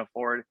that, you can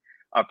afford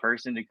a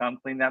person to come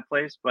clean that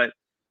place. But,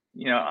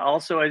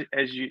 also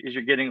as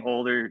you're getting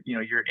older,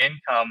 your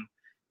income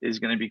is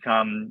going to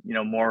become,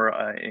 more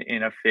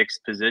in a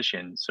fixed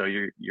position. So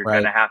you're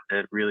going to have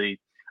to really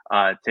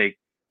take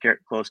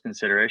close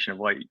consideration of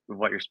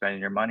what you're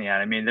spending your money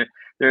on. I mean,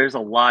 there's a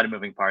lot of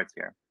moving parts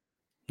here.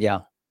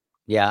 Yeah.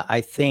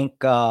 I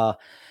think,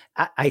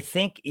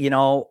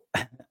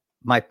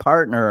 my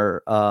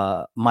partner,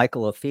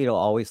 Michael Afito,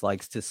 always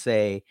likes to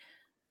say,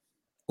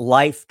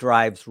 life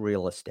drives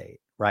real estate,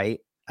 right?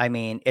 I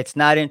mean, it's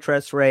not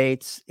interest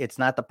rates. It's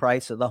not the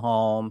price of the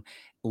home.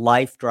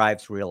 Life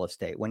drives real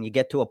estate. When you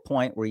get to a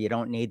point where you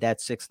don't need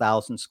that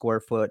 6,000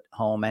 square foot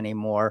home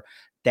anymore,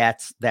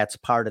 that's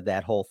part of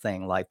that whole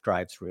thing. Life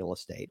drives real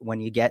estate. When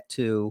you get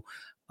to,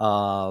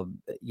 a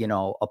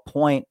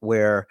point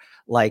where,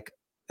 like,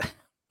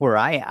 where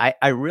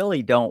I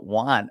really don't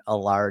want a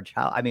large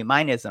house. I mean,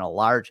 mine isn't a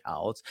large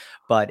house,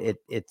 but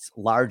it's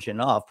large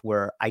enough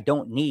where I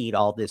don't need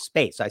all this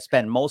space. I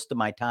spend most of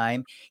my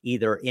time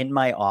either in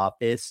my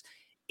office,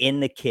 in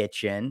the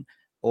kitchen,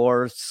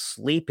 or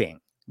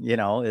sleeping.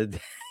 It's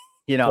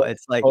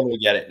like, totally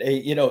get it.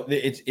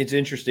 It's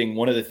interesting.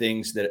 One of the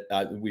things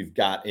that we've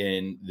got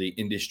in the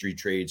industry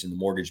trades and the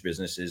mortgage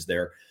business is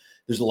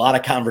there's a lot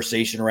of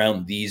conversation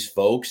around these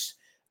folks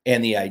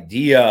and the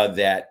idea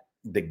that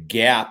the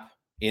gap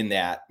in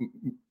that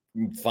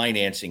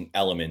financing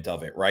element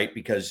of it, right?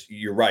 Because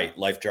you're right,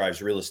 life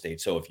drives real estate.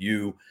 So if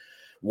you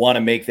want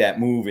to make that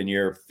move and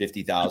you're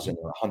 $50,000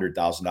 or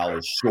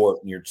 $100,000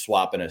 short and you're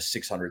swapping a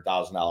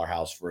 $600,000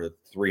 house for a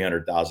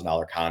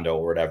 $300,000 condo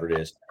or whatever it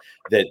is,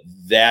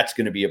 that's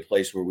going to be a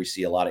place where we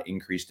see a lot of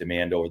increased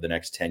demand over the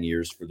next 10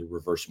 years for the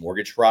reverse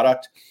mortgage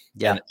product.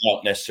 Yeah. And I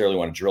don't necessarily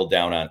want to drill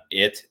down on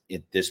it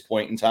at this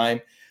point in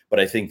time, but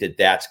I think that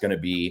that's going to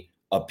be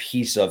a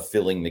piece of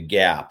filling the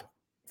gap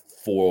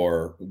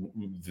for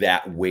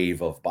that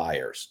wave of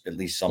buyers, at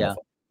least some of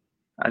them.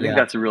 I think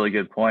that's a really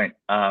good point.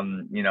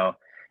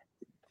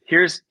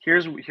 Here's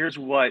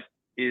what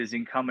is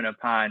incumbent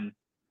upon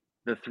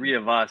the three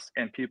of us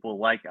and people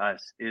like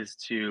us is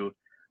to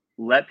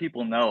let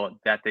people know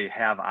that they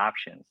have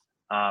options.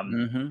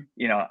 I'm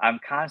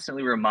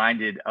constantly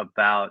reminded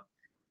about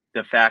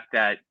the fact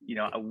that,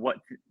 what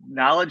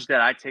knowledge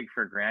that I take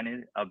for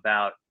granted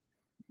about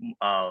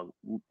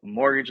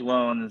mortgage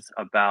loans,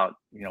 about,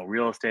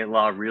 real estate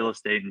law, real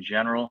estate in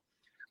general.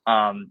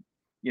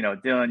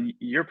 Dylan,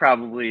 you're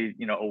probably,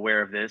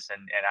 aware of this,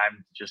 and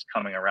I'm just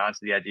coming around to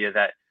the idea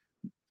that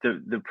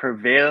the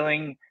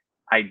prevailing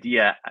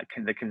idea,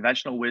 the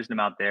conventional wisdom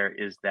out there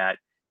is that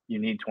you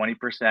need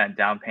 20%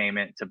 down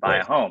payment to buy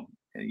a home,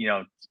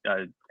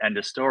 end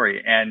of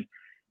story. And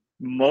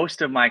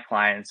most of my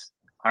clients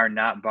are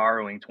not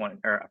borrowing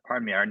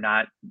are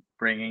not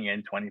bringing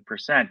in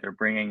 20%. They're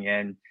bringing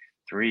in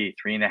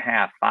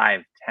 3.5,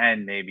 5,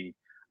 10 maybe.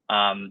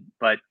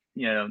 But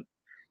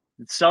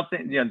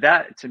something,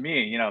 that to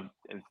me,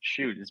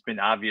 it's been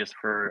obvious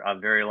for a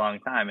very long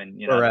time, and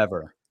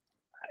forever.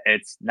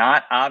 It's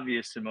not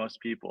obvious to most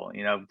people,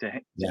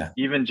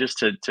 even just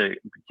to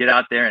get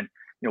out there and,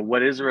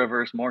 what is a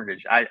reverse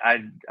mortgage?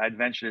 I'd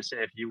venture to say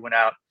if you went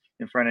out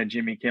in front of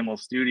Jimmy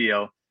Kimmel's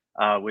studio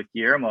with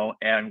Guillermo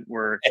and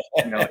were,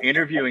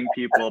 interviewing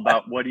people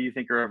about what do you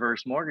think a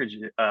reverse mortgage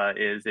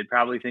is, they'd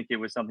probably think it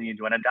was something you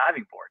do on a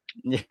diving board.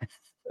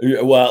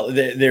 Yeah. Well,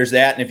 there's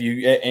that. And if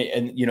you,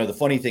 and the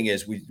funny thing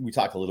is we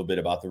talk a little bit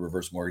about the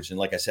reverse mortgage. And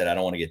like I said, I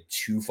don't want to get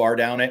too far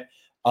down it.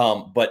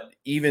 But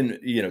even,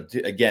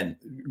 again,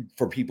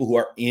 for people who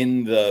are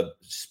in the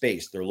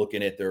space, they're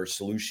looking at their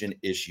solution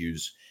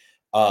issues.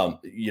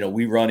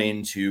 We run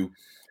into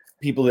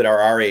people that are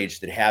our age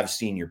that have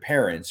senior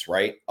parents,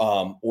 right?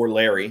 Or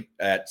Larry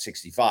at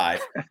 65.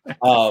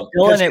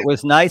 Dylan, it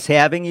was nice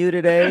having you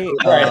today.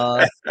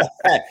 Right.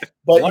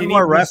 But one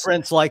more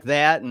reference like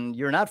that, and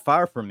you're not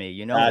far from me.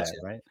 You know that,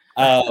 right?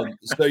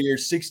 So you're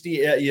 60.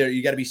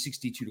 You got to be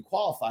 62 to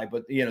qualify.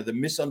 But the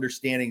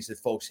misunderstandings that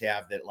folks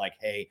have that, like,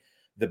 hey,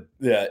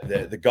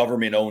 the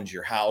government owns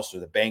your house, or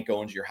the bank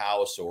owns your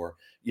house, or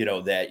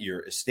that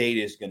your estate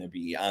is going to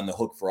be on the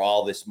hook for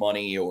all this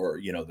money, or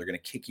they're going to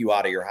kick you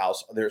out of your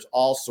house. There's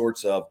all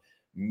sorts of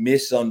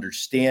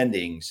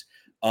misunderstandings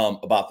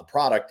about the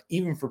product,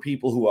 even for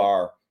people who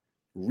are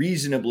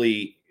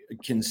reasonably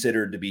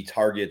considered to be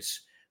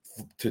targets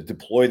to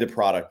deploy the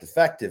product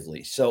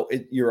effectively. So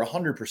you're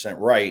 100%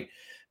 right,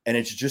 and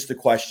it's just a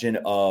question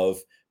of,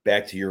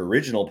 back to your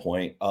original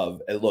point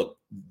of, look,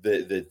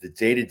 the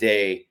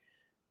day-to-day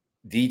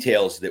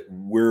details that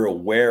we're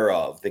aware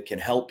of that can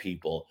help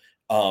people.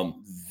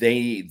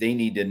 They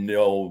need to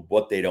know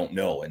what they don't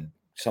know, and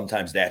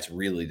sometimes that's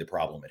really the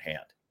problem at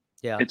hand.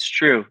 Yeah, it's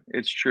true.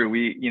 I'm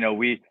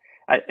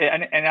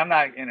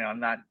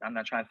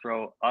not trying to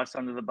throw us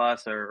under the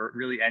bus or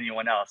really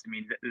anyone else. I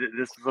mean,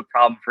 this is a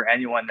problem for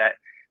anyone that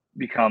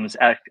becomes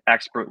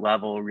expert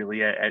level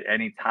really at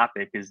any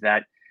topic, is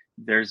that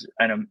there's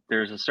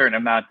a certain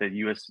amount that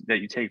you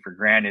take for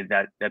granted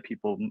that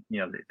people,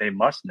 they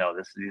must know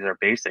this. These are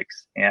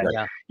basics. And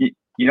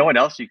you know what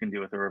else you can do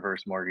with a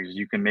reverse mortgage is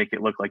you can make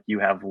it look like you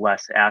have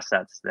less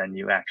assets than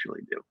you actually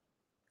do.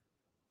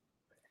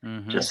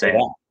 Mm-hmm. Just saying.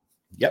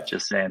 Yep.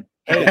 Just saying.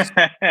 Hey,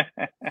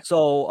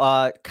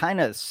 so kind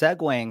of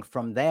segueing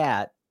from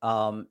that,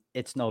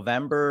 it's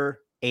November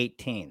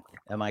 18th.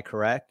 Am I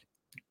correct?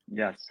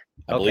 Yes.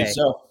 I believe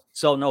so.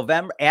 So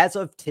November, as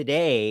of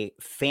today,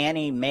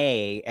 Fannie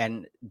Mae,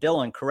 and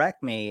Dylan,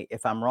 correct me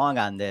if I'm wrong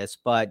on this,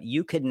 but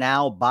you could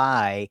now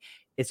buy,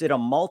 is it a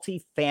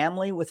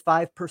multi-family with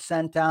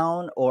 5%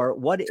 down, or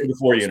what? 2 to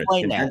 4 units.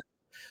 Explain that.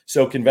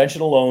 So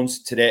conventional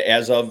loans today,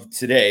 as of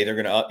today,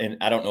 they're going to, and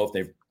I don't know if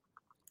they've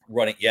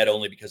run it yet,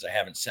 only because I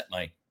haven't sent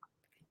my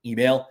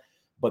email,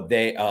 but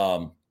they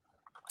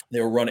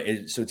were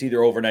running. So it's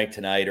either overnight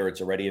tonight or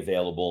it's already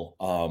available.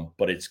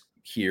 But it's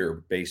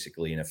here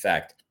basically in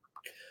effect.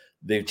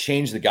 They've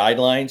changed the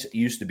guidelines. It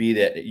used to be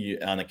that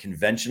on a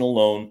conventional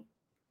loan,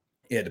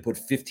 you had to put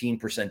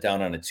 15%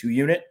 down on a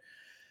 2-unit,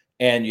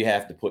 and you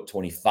have to put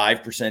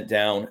 25%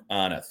 down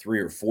on a 3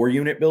 or 4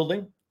 unit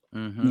building,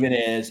 even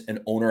as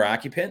an owner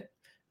occupant.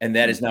 And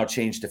that is now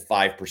changed to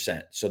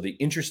 5%. So the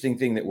interesting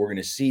thing that we're going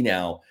to see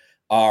now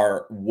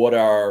are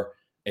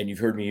and you've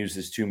heard me use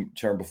this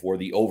term before,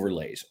 the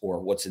overlays, or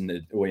what's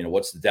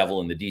the devil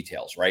in the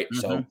details, right?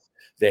 So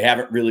they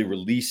haven't really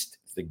released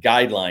the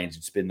guidelines.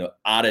 It's been the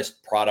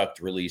oddest product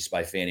release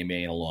by Fannie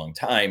Mae in a long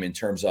time, in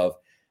terms of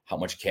how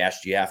much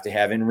cash do you have to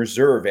have in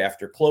reserve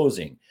after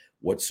closing?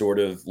 What sort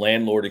of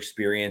landlord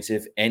experience,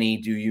 if any,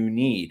 do you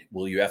need?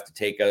 Will you have to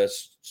take a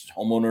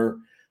homeowner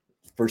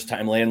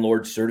first-time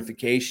landlord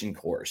certification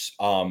course?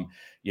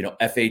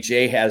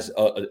 FHA has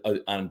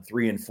on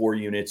 3 and 4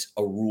 units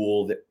a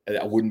rule that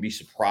I wouldn't be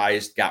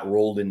surprised got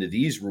rolled into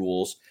these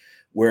rules,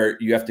 where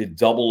you have to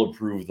double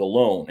approve the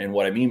loan. And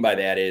what I mean by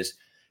that is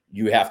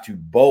you have to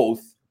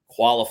both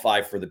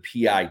qualify for the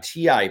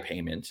PITI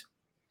payment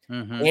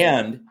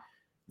and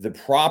the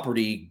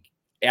property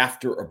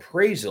after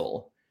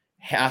appraisal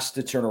has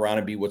to turn around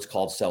and be what's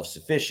called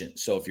self-sufficient.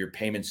 So if your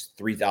payment's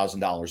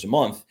 $3,000 a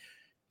month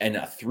and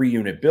a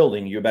 3-unit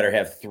building, you better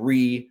have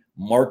 3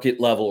 market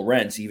level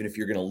rents, even if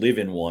you're going to live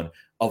in one,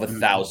 of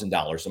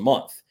 $1,000 a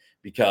month.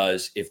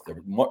 Because if the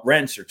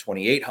rents are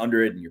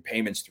 $2,800 and your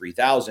payment's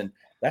 $3,000,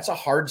 that's a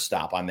hard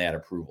stop on that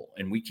approval.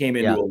 And we came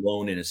into a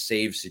loan in a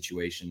save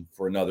situation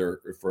for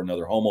another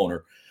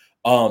homeowner.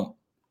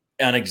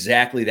 On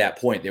exactly that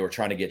point, they were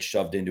trying to get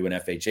shoved into an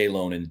FHA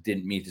loan and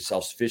didn't meet the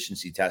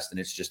self-sufficiency test, and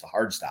it's just a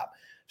hard stop.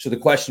 So the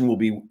question will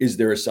be, is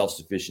there a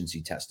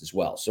self-sufficiency test as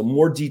well? So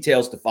more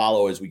details to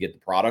follow as we get the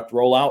product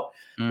rollout.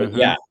 But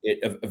yeah,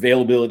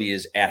 availability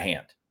is at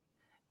hand.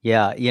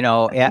 Yeah,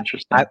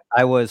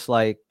 I was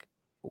like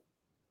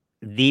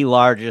the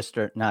largest,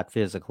 or not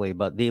physically,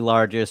 but the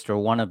largest or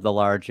one of the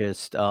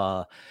largest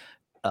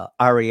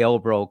REO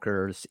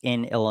brokers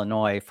in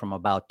Illinois from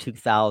about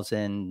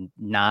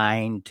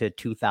 2009 to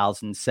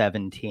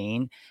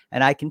 2017.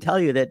 And I can tell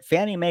you that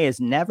Fannie Mae is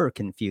never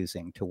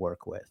confusing to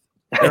work with.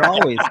 They're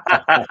always,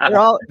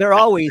 they're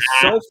always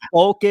so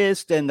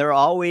focused, and they're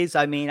always,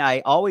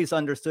 I always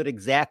understood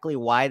exactly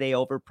why they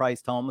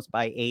overpriced homes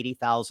by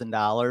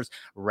 $80,000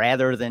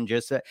 rather than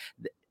just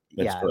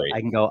Great.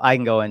 I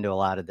can go into a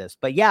lot of this,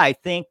 but yeah, I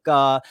think,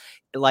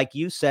 like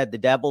you said, the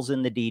devil's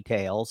in the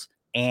details.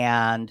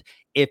 And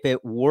if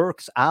it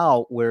works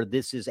out where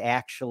this is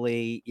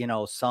actually,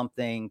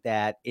 something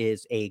that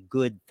is a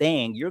good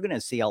thing, you're going to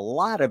see a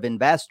lot of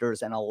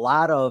investors and a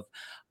lot of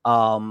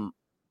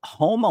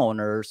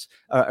homeowners,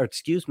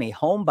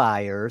 home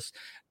buyers,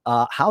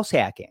 house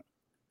hacking.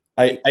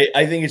 I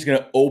think it's going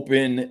to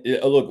open.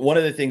 Look, one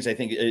of the things I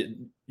think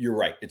you're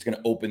right. It's going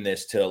to open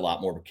this to a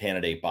lot more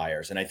candidate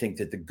buyers. And I think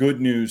that the good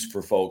news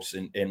for folks,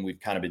 and we've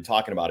kind of been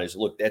talking about, is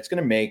look, that's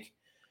going to make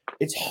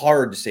it's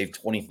hard to save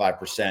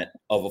 25%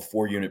 of a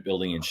 4-unit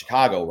building in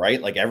Chicago,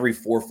 right? Like every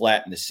 4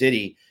 flat in the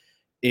city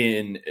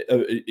in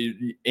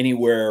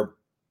anywhere,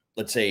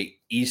 let's say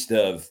east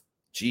of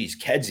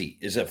Kedzie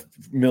is $1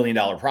 million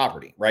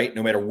property, right?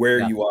 No matter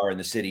where you are in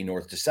the city,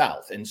 north to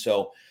south. And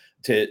so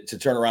to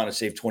turn around and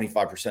save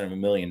 25% of $1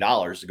 million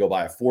to go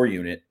buy a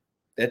 4-unit,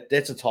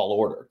 that's a tall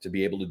order to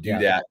be able to do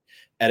that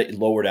at a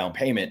lower down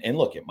payment. And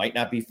look, it might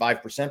not be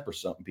 5% for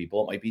some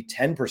people. It might be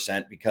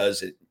 10%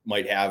 because it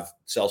might have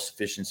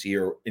self-sufficiency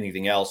or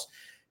anything else.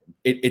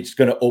 It's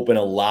going to open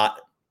a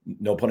lot,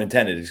 no pun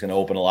intended. It's going to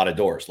open a lot of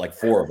doors, like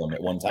 4 of them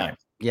at one time.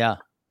 Yeah.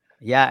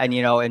 Yeah. And,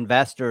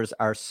 investors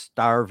are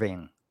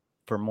starving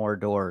for more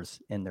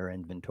doors in their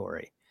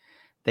inventory.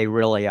 They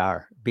really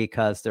are,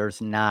 because there's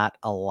not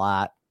a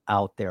lot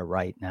out there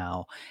right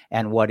now.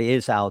 And what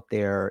is out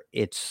there,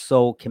 it's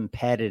so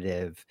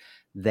competitive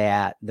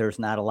that there's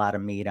not a lot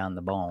of meat on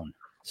the bone.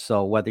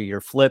 So whether you're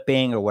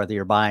flipping or whether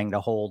you're buying to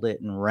hold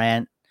it and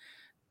rent,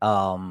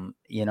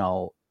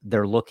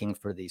 they're looking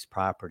for these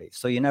properties.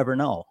 So you never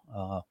know.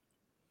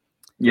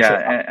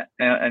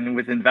 And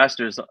with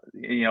investors,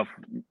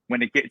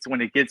 when it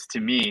gets to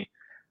me,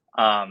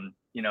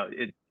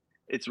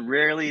 it's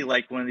rarely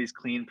like one of these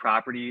clean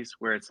properties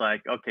where it's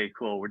like, okay,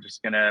 cool, we're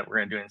gonna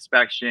do an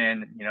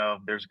inspection.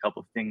 There's a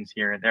couple of things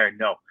here and there.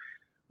 No,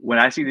 when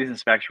I see these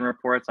inspection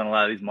reports on a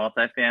lot of these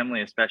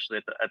multifamily, especially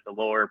at the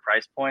lower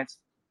price points.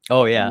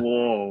 Oh yeah.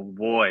 Whoa,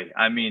 boy.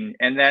 And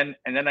then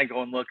I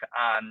go and look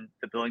on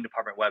the building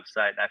department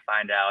website, and I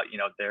find out,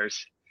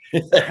 there's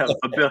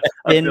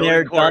been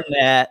there, done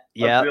that.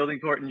 Yeah, building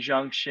court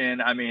injunction.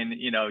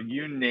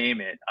 You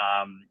name it.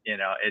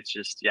 It's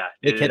just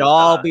It can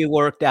all be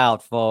worked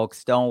out,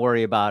 folks. Don't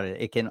worry about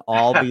it. It can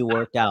all be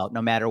worked out,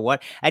 no matter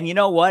what. And you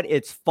know what?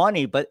 It's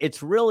funny, but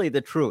it's really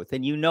the truth.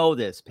 And you know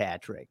this,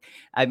 Patrick.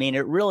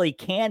 It really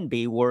can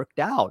be worked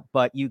out,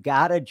 but you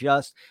gotta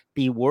just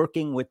be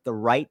working with the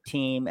right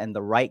team and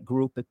the right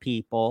group of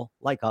people,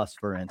 like us,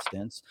 for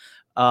instance,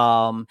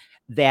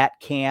 that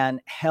can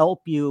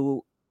help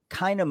you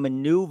kind of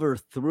maneuver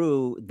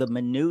through the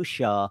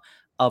minutia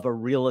of a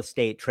real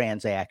estate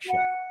transaction,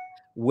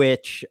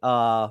 which,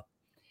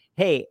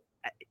 hey,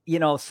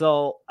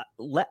 so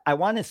I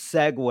want to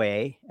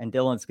segue, and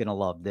Dylan's going to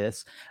love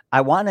this.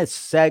 I want to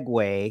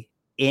segue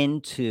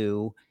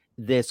into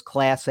this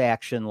class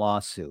action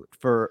lawsuit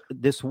for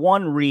this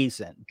one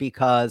reason,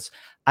 because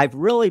I've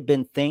really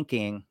been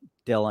thinking,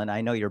 Dylan,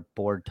 I know you're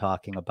bored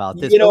talking about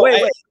this.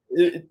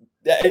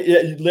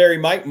 Larry,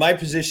 my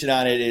position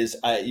on it is,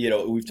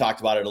 we've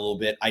talked about it a little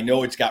bit. I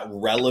know it's got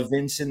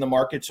relevance in the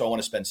market, so I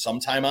want to spend some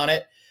time on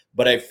it.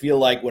 But I feel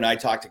like when I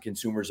talk to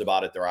consumers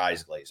about it, their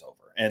eyes glaze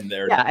over, and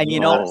they're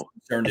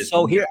concerned.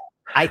 So here,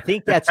 I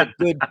think that's a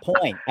good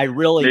point. I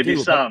really maybe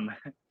do. Some.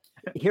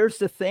 Here's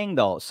the thing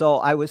though. So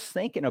I was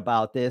thinking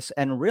about this,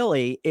 and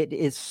really it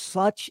is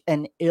such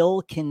an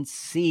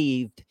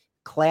ill-conceived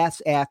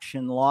class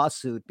action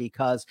lawsuit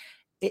because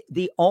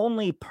the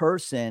only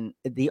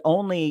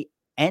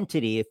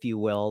entity, if you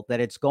will, that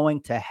it's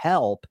going to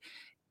help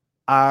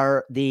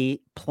are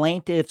the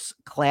plaintiff's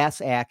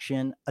class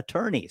action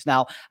attorneys.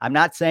 Now, I'm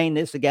not saying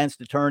this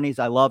against attorneys.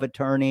 I love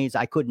attorneys.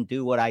 I couldn't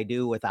do what I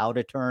do without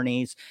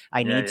attorneys.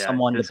 I Yeah, need yeah.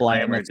 someone to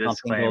blame Disclaimer, if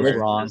something goes disclaimer,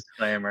 wrong.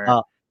 disclaimer.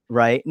 Uh,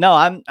 right?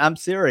 No, I'm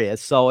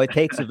serious. So it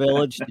takes a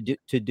village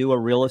to do a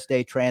real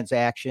estate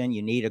transaction.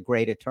 You need a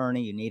great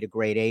attorney. You need a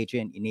great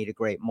agent. You need a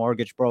great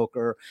mortgage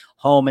broker,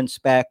 home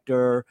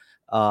inspector.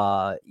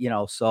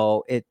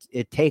 So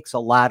it takes a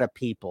lot of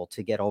people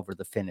to get over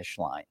the finish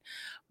line.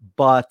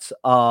 But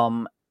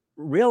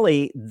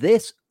really,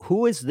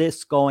 who is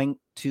this going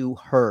to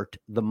hurt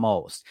the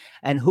most?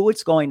 And who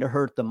it's going to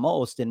hurt the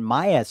most, in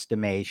my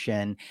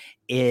estimation,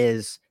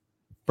 is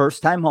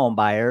first time home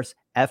buyers,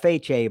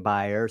 FHA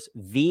buyers,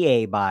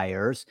 VA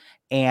buyers,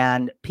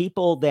 and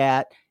people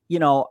that,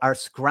 are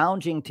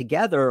scrounging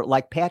together.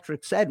 Like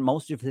Patrick said,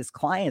 most of his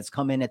clients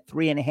come in at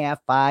 3.5,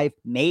 5,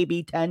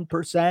 maybe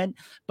 10%,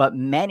 but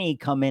many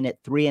come in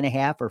at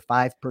 3.5 or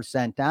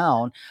 5%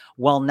 down.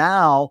 Well,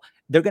 now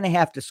they're going to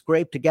have to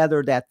scrape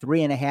together that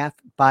 3.5,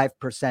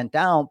 5%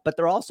 down, but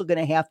they're also going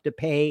to have to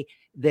pay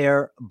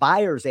their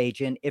buyer's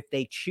agent if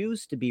they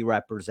choose to be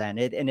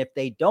represented. And if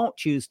they don't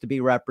choose to be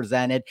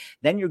represented,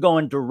 then you're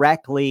going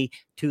directly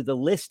to the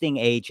listing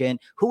agent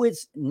who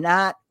is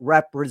not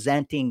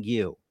representing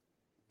you.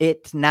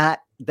 It's not,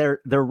 they're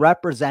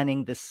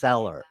representing the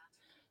seller.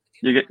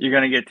 You're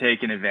going to get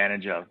taken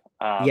advantage of.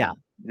 Yeah.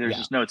 There's Yeah.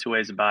 just no two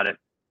ways about it.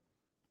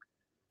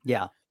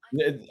 Yeah.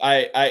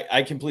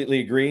 I completely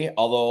agree.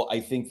 Although I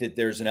think that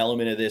there's an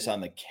element of this on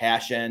the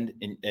cash end,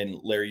 and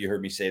Larry, you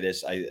heard me say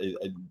this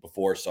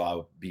before, so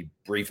I'll be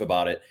brief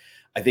about it.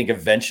 I think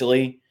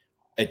eventually,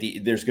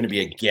 there's going to be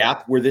a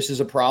gap where this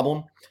is a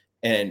problem,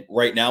 and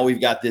right now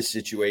we've got this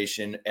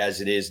situation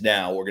as it is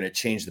now. We're going to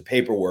change the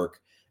paperwork,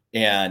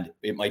 and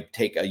it might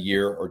take a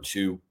year or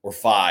 2 or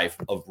 5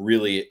 of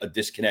really a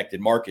disconnected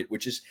market,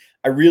 which is,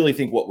 I really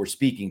think, what we're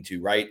speaking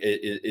to, right?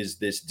 Is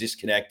this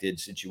disconnected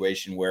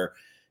situation where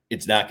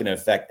it's not going to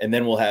affect, and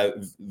then we'll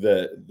have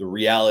the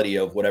reality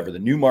of whatever the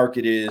new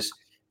market is,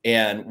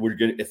 and we're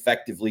going to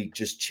effectively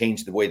just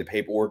change the way the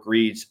paperwork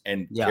reads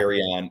and carry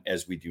on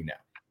as we do now.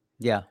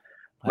 Yeah.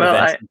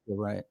 Well, you're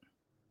right.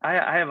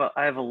 I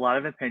have a lot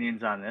of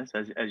opinions on this,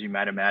 as you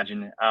might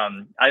imagine.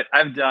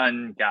 I've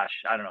done,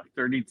 I don't know,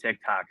 30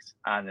 TikToks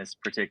on this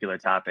particular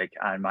topic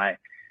on my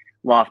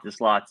Loftus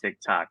Law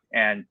TikTok,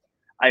 and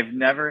I've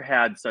never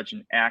had such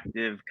an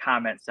active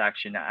comment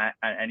section on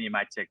any of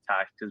my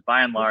TikToks because,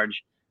 by and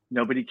large,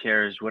 nobody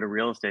cares what a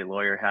real estate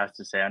lawyer has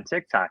to say on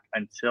TikTok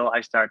until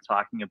I start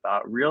talking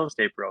about real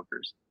estate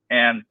brokers.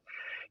 And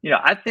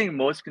I think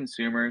most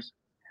consumers,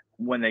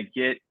 when they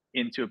get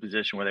into a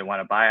position where they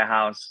want to buy a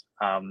house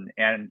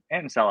and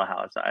sell a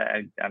house,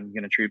 I'm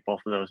going to treat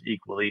both of those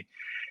equally.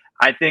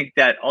 I think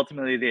that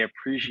ultimately they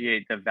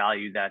appreciate the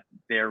value that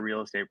their real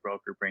estate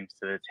broker brings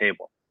to the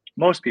table.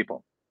 Most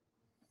people.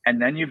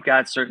 And then you've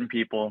got certain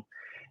people,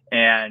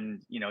 and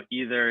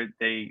either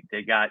they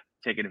got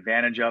taken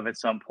advantage of at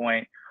some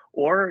point,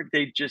 or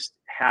they just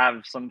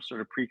have some sort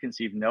of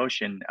preconceived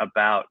notion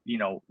about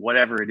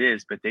whatever it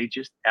is, but they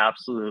just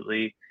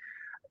absolutely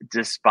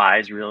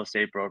despise real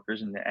estate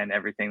brokers and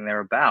everything they're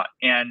about.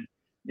 And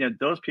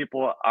those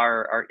people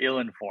are ill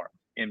informed,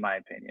 in my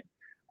opinion.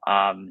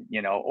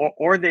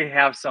 Or they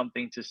have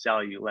something to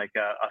sell you, like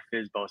a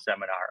FISBO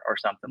seminar or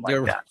something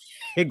like that.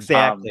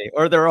 Exactly.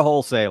 Or they're a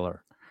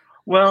wholesaler.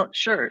 Well,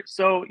 sure.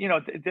 So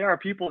there are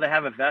people that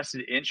have a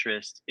vested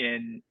interest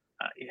in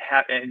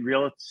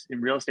real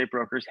estate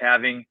brokers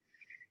having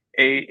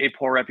a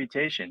poor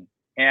reputation.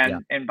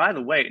 And by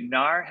the way,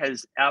 NAR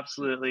has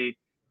absolutely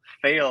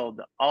failed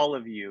all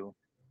of you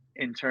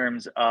in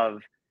terms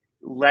of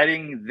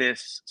letting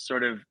this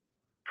sort of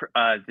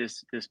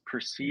this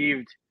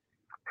perception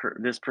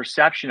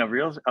of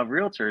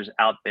realtors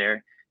out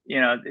there.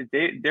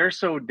 They're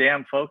so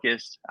damn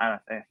focused. I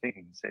think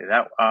I can say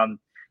that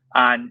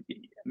on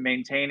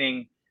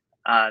maintaining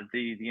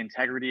the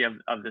integrity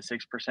of the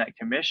 6%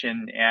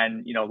 commission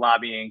and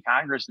lobbying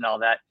Congress and all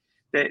that.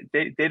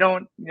 They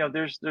don't,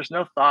 there's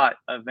no thought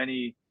of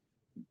any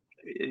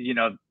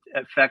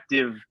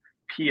effective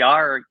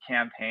PR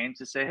campaign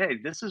to say, hey,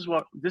 this is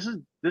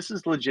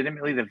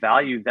legitimately the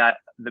value that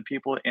the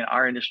people in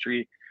our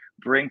industry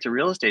bring to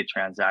real estate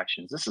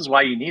transactions. This is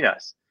why you need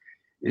us.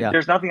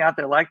 There's nothing out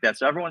there like that.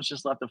 So everyone's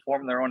just left to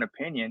form their own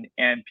opinion,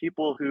 and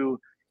people who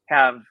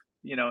have,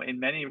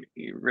 in many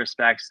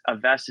respects, a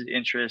vested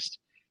interest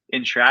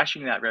in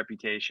trashing that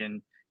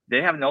reputation,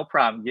 they have no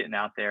problem getting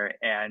out there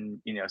and,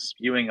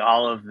 spewing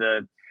all of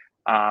the,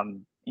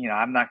 I'm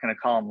not going to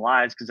call them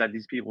lies because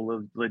these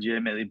people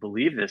legitimately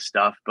believe this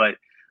stuff, but,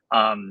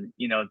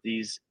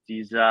 these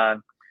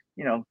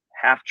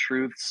half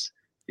truths,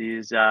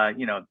 these,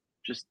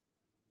 just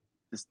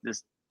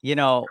this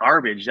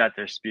garbage that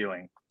they're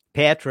spewing.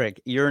 Patrick,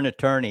 you're an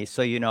attorney,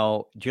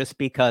 so just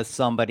because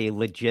somebody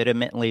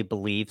legitimately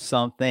believes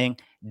something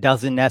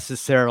doesn't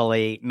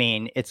necessarily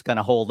mean it's going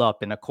to hold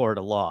up in a court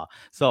of law.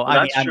 So Well, I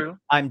mean, that's true.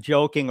 I'm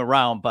joking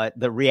around, but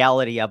the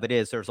reality of it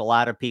is there's a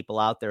lot of people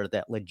out there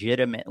that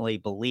legitimately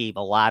believe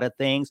a lot of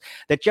things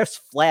that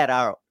just flat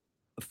out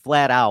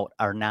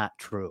are not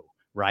true,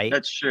 right?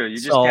 That's true. You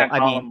just So can't I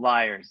call mean, them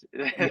liars.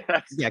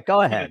 yeah,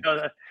 go ahead.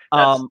 That's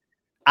Um,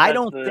 I that's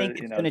don't the think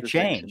it's going to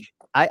distinction. change.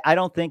 I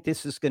don't think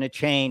this is going to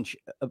change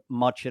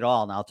much at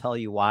all. And I'll tell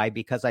you why,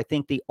 because I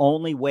think the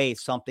only way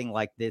something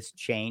like this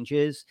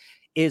changes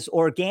is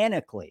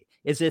organically,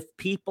 is if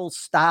people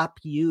stop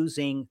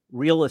using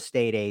real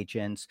estate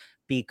agents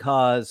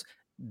because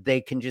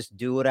they can just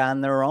do it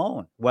on their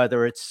own,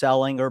 whether it's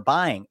selling or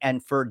buying.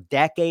 And for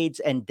decades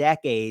and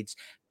decades,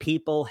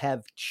 people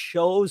have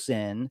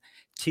chosen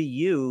to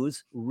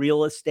use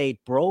real estate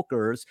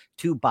brokers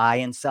to buy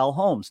and sell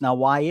homes. Now,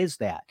 why is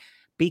that?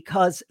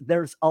 Because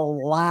there's a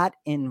lot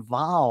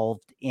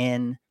involved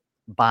in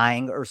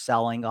buying or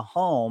selling a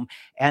home.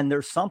 And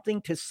there's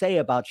something to say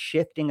about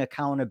shifting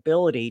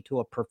accountability to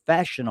a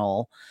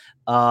professional,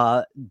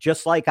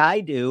 just like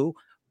I do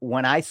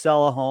when I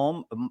sell a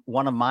home,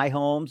 one of my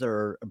homes,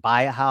 or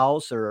buy a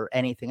house or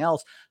anything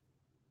else.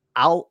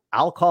 I'll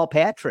call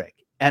Patrick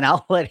and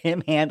I'll let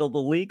him handle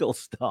the legal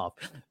stuff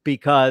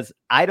because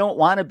I don't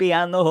want to be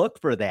on the hook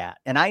for that.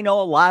 And I know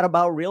a lot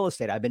about real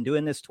estate. I've been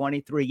doing this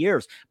 23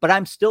 years, but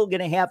I'm still going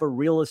to have a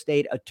real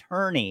estate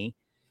attorney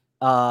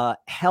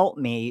help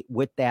me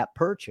with that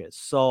purchase.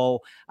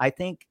 So I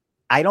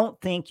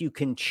don't think you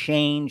can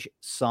change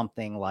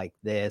something like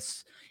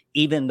this,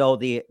 even though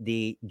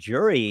the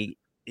jury,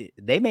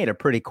 they made a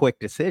pretty quick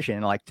decision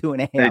in like two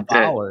and a They half did.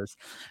 hours.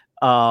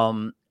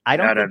 I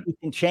don't Not think a you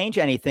can change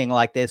anything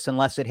like this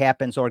unless it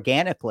happens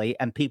organically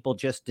and people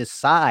just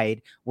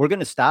decide we're going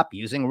to stop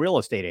using real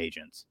estate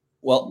agents.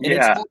 Well, and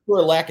it's yeah. not for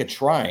a lack of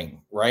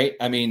trying, right?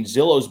 I mean,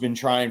 Zillow's been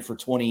trying for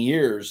 20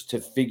 years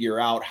to figure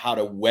out how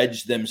to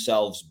wedge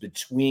themselves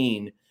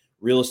between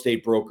real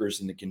estate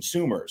brokers and the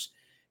consumers.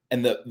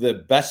 And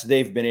the best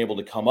they've been able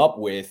to come up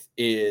with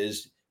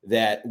is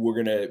that we're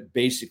going to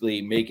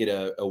basically make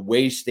it a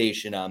way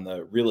station on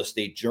the real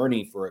estate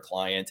journey for a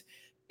client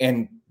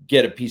and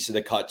get a piece of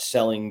the cut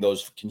selling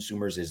those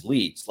consumers as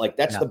leads. Like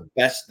that's Yeah. the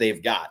best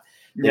they've got.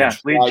 They've Yeah.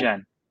 Lead tried.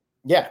 gen.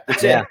 Yeah,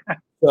 that's Yeah. it.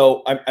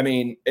 So, I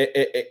mean,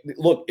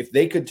 look, if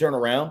they could turn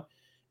around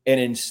and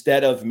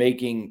instead of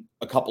making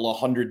a couple of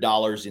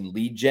 $100 in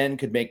lead gen,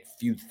 could make a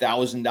few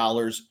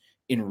 $1,000s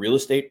in real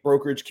estate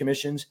brokerage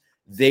commissions,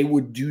 they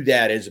would do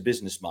that as a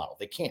business model.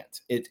 They can't.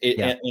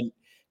 Yeah.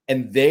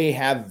 And they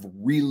have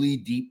really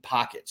deep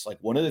pockets. Like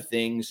one of the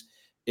things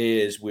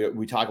is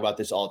we talk about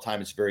this all the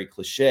time. It's very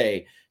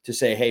cliche to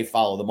say, hey,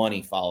 follow the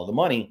money, follow the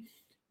money.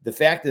 The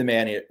fact of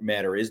the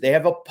matter is they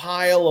have a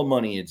pile of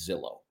money at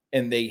Zillow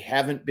and they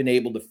haven't been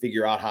able to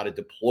figure out how to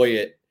deploy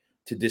it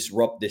to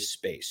disrupt this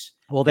space.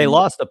 Well, they And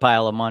lost a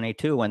pile of money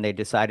too when they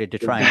decided to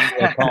try and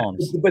flip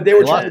homes. but they They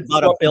were lost trying to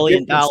about $1 disrupt a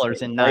billion different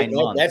space, in right? 9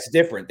 No, months. that's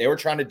different. They were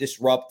trying to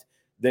disrupt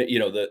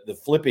the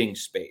flipping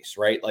space,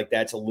 right? Like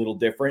that's a little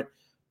different.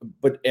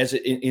 But as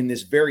in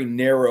this very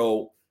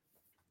narrow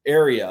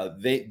area,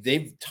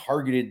 they've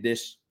targeted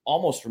this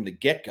almost from the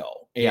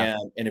get-go Yeah.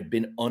 and have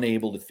been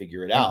unable to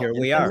figure it And out. here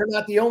we And are. they're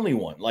not the only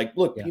one. Like,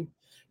 look,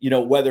 Yeah.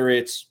 whether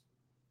it's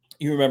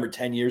you remember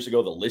 10 years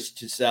ago, the list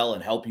to sell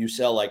and help you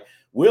sell, like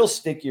we'll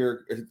stick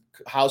your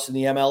house in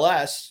the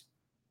MLS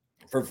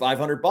for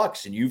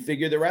 $500 and you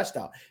figure the rest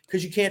out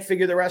because you can't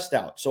figure the rest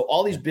out. So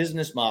all these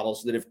business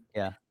models that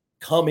have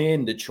come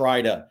in to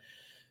try to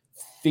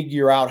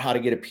figure out how to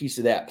get a piece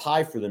of that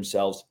pie for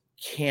themselves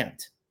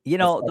can't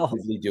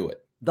effectively do it.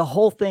 The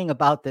whole thing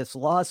about this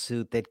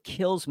lawsuit that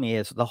kills me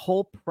is the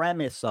whole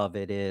premise of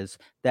it is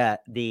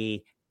that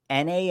the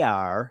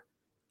NAR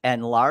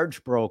and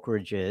large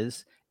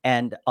brokerages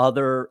and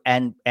other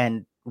and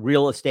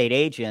real estate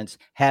agents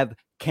have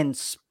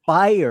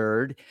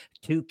conspired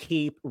to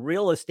keep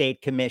real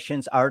estate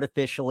commissions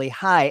artificially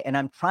high. And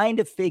I'm trying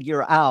to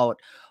figure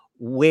out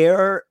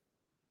where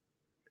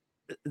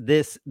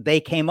they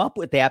came up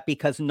with that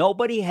because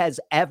nobody has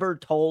ever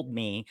told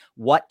me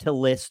what to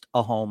list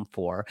a home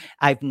for.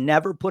 I've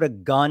never put a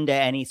gun to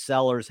any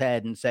seller's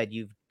head and said,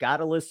 you've got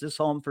to list this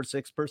home for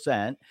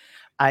 6%.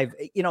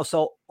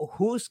 So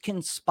who's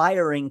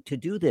conspiring to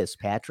do this,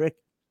 Patrick?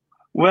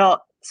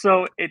 Well,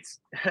 so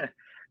it's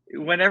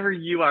whenever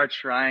you are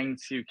trying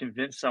to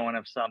convince someone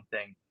of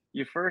something,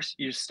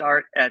 you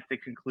start at the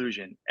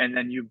conclusion and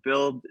then you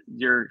build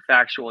your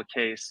factual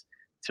case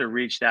to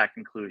reach that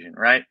conclusion,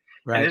 right?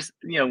 And Right. this,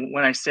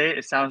 when I say it,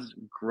 it sounds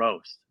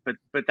gross, but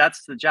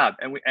that's the job,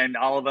 and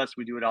all of us,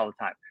 we do it all the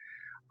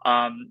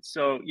time.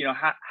 So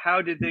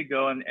how did they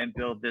go and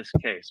build this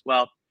case?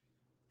 Well,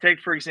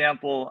 take for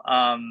example,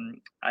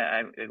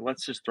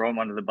 let's just throw them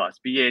under the bus.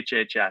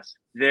 BHHS,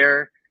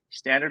 their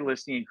standard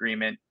listing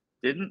agreement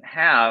didn't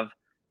have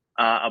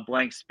a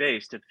blank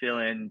space to fill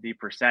in the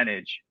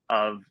percentage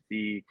of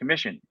the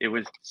commission. It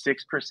was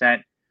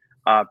 6%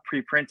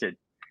 pre-printed.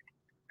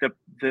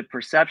 The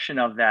perception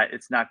of that,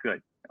 it's not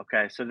good.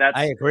 Okay, so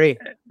I agree.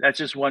 that's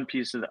just one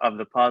piece of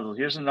the puzzle.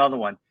 Here's another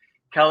one.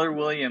 Keller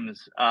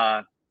Williams.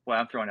 Well,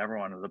 I'm throwing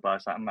everyone under the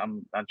bus.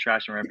 I'm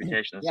trashing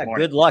reputation this Yeah,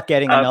 morning. good luck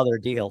getting Uh, another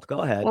deal.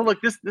 Go ahead. well, look,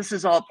 this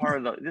is all part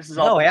of the. This is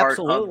all No, part of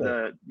absolutely.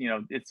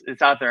 the.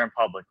 It's out there in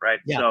public, right?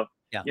 Yeah, So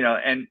yeah,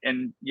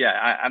 and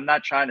yeah, I'm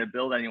not trying to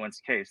build anyone's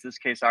case. This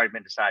case already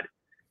been decided.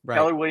 right.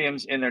 Keller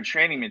Williams in their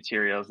training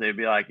materials, they'd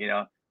be like,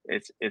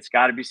 it's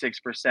got to be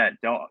 6%.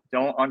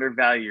 Don't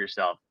undervalue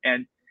yourself.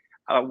 And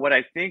what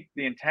I think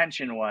the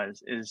intention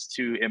is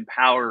to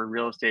empower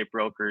real estate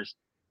brokers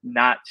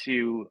not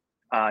to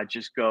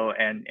just go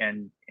and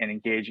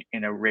engage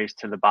in a race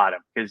to the bottom.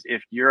 Because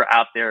if you're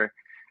out there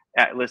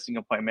at listing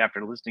appointment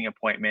after listing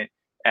appointment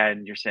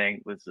and you're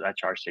saying, listen, I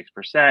charge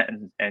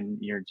 6% and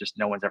you're just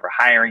no one's ever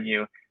hiring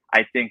you.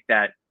 I think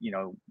that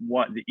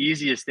the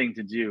easiest thing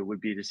to do would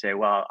be to say,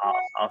 well,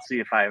 I'll see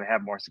if I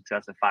have more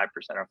success at 5%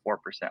 or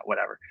 4%,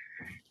 whatever.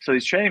 So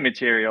these training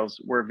materials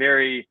were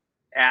very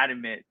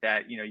adamant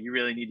that you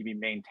really need to be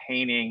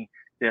maintaining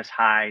this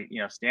high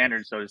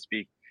standard, so to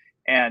speak.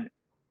 And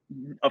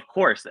of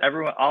course,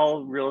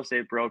 all real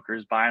estate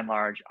brokers, by and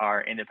large,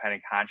 are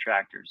independent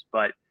contractors,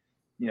 but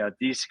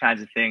these kinds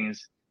of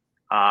things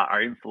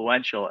are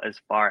influential as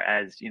far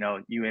as you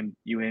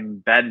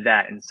embed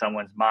that in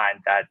someone's mind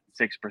that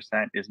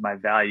 6% is my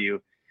value.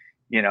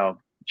 you know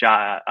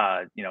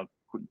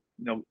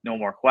no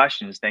more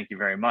questions, thank you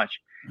very much.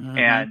 Mhm.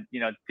 And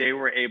they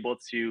were able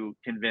to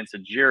convince a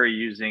jury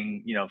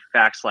using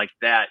facts like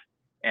that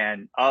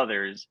and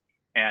others.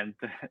 And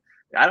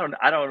I don't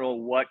know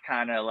what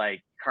kind of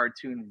like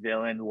cartoon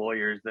villain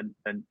lawyers the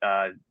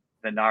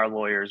NAR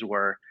lawyers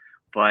were,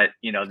 but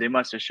they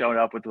must have showed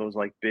up with those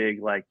like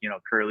big like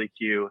curly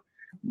Q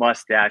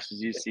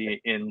mustaches you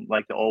see in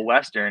like the old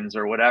westerns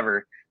or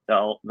whatever,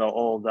 the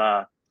old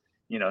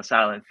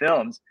silent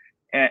films,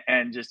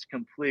 and just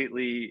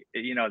completely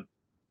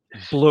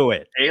Blew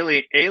it.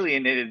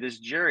 alienated this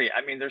jury.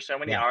 I mean, there's so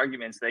many Yeah.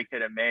 arguments they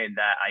could have made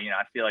that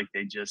I feel like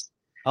they just,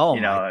 Oh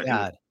you my know,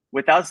 God.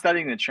 without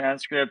studying the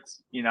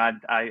transcripts,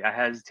 I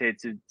hesitate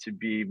to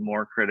be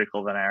more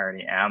critical than I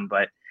already am.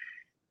 But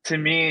to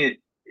me,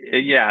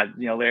 yeah,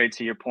 Larry,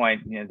 to your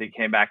point, they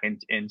came back in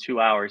 2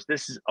 hours.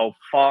 This is a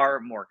far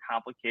more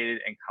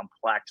complicated and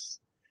complex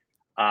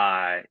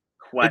question.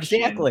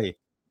 Exactly.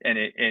 And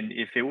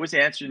if it was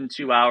answered in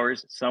 2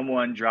 hours,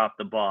 someone dropped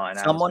the ball. And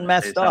I was Someone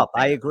going to say messed up. I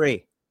something.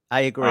 agree. I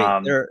agree.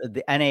 They're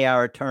the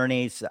NAR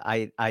attorneys.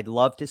 I'd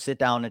love to sit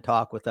down and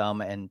talk with them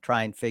and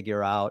try and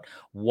figure out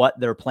what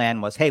their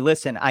plan was. Hey,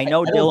 listen, I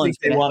know I don't Dylan's think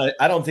they gonna. want to.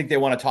 I don't think they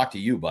want to talk to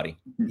you, buddy.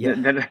 They, Yeah,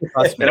 they,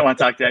 trust they me. don't want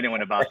to talk to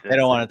anyone about They this.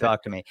 don't want to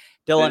talk to me.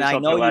 They Dylan, just I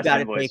hope know their you last got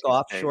to invoice take gets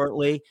off paid.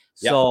 shortly.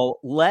 Yep. So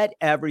let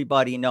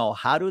everybody know,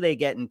 how do they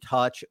get in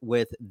touch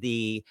with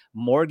the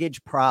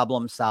mortgage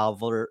problem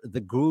solver,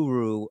 the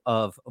guru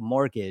of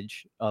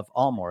mortgage, of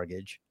all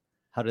mortgage?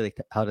 How do they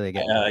get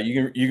in touch?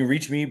 You can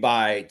reach me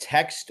by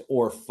text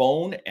or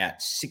phone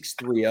at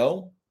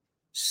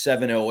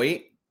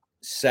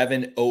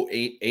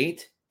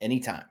 630-708-7088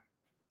 anytime.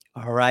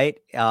 All right.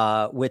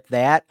 With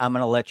that, I'm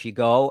going to let you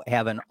go.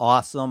 Have an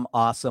awesome,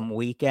 awesome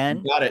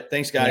weekend. You got it.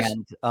 Thanks, guys.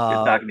 And Good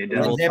talking to you,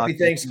 Dylan. we'll talk Happy to you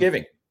soon.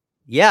 Thanksgiving.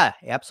 Yeah,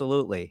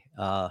 absolutely.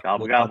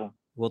 Gobble, gobble.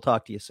 We'll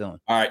talk to you soon.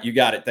 All right, you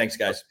got it. Thanks,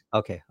 guys.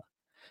 Okay.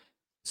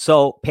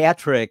 So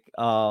Patrick,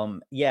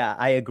 yeah,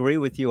 I agree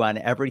with you on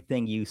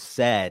everything you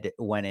said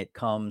when it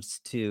comes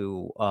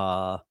to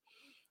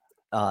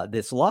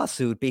this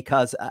lawsuit,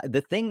 because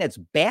the thing that's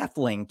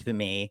baffling to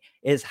me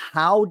is,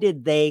 how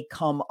did they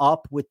come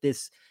up with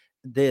this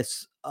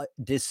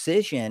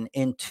decision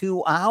in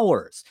 2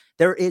 hours?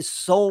 There is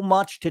so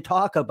much to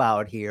talk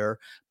about here,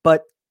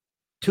 but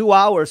 2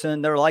 hours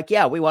and they're like,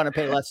 yeah, we want to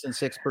pay less than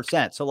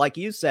 6%. So like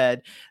you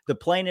said, the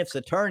plaintiff's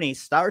attorney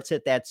starts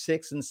at that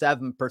 6 and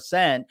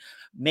 7%,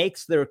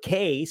 makes their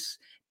case,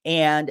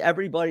 and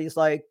everybody's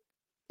like,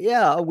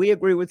 yeah, we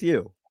agree with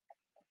you.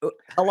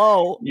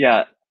 Hello.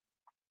 Yeah.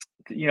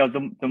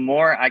 The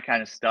more I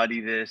kind of study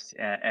this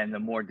and the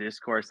more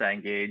discourse I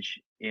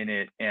engage in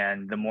it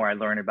and the more I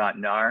learn about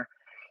NAR,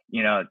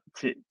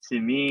 to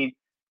me,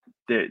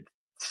 the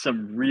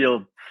some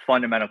real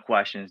fundamental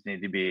questions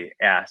need to be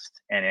asked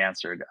and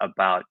answered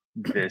about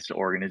this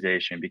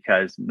organization,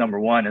 because number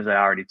one, as I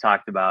already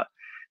talked about,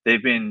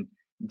 they've been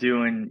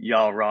doing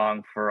y'all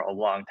wrong for a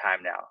long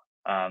time now.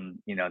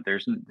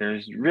 There's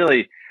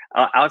really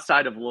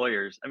outside of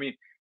lawyers. I mean,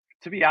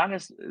 to be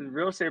honest,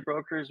 real estate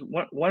brokers,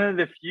 one of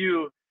the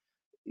few,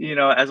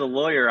 as a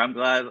lawyer, I'm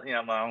glad,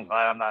 I'm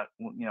glad I'm not,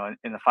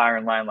 in the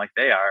firing line like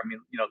they are. I mean,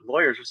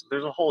 lawyers,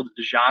 there's a whole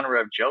genre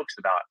of jokes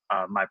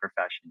about my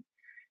profession,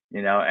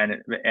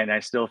 and I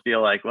still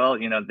feel like, well,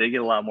 they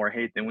get a lot more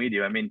hate than we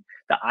do. I mean,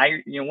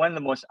 one of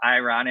the most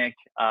ironic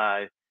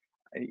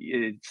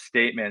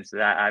statements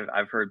that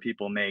I've heard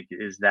people make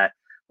is that,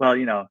 well,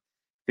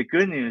 the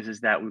good news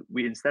is that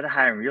we instead of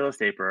hiring real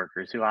estate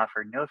brokers who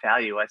offer no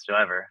value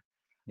whatsoever,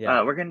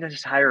 Yeah. we're going to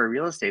just hire a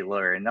real estate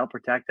lawyer and they'll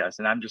protect us.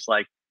 And I'm just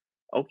like,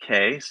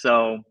 okay,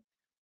 so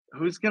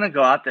who's going to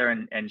go out there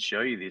and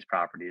show you these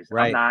properties? I'm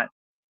Right. not.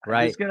 Who's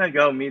Right. going to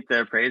go meet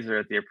the appraiser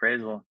at the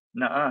appraisal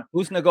Nuh-uh.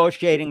 Who's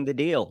negotiating the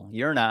deal?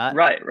 You're not.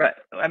 Right, right.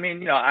 I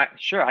mean, I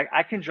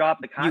can drop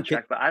the You could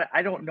contract, but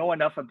I don't know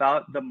enough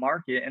about the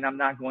market, and I'm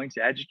not going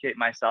to educate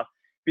myself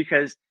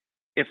because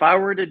if I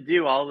were to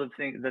do all the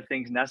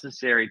things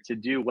necessary to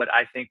do what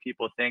I think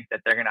people think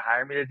that they're going to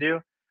hire me to do,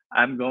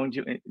 I'm going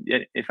to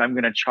if I'm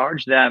going to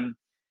charge them,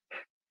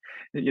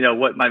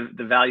 what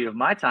the value of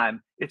my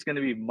time, it's going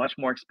to be much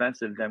more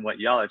expensive than what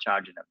y'all are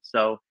charging them.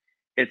 So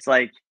it's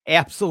like we're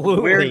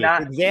absolutely,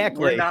 not we're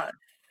exactly. not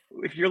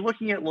if you're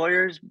looking at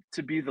lawyers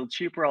to be the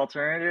cheaper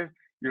alternative,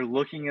 you're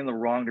looking in the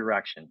wrong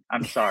direction.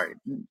 I'm sorry.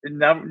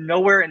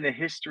 Nowhere in the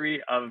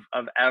history of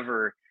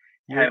ever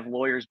You're have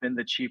lawyers been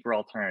the cheaper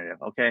alternative.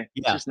 Okay.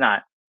 It's yeah. just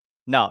not.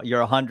 No,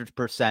 you're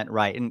 100%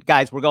 right. And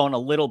guys, we're going a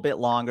little bit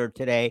longer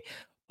today,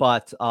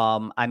 but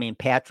I mean,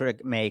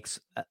 Patrick makes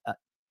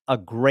a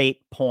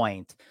great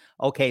point.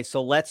 Okay,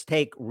 so let's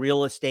take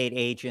real estate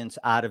agents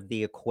out of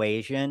the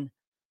equation.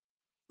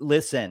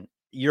 Listen,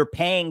 you're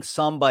paying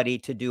somebody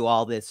to do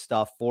all this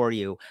stuff for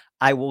you.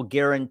 I will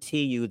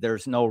guarantee you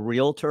there's no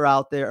realtor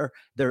out there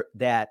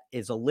that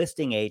is a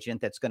listing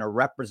agent that's going to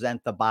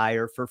represent the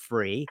buyer for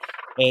free.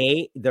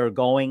 They're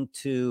going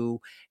to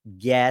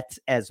get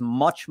as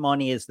much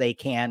money as they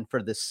can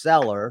for the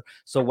seller.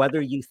 So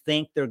whether you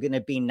think they're going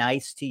to be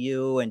nice to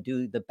you and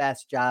do the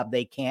best job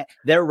they can,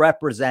 they're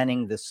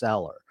representing the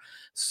seller.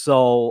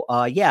 So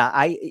yeah,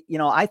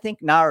 I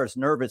think NAR is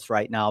nervous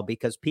right now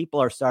because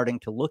people are starting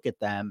to look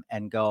at them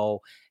and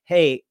go,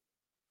 hey,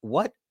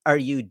 what are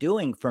you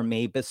doing for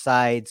me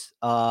besides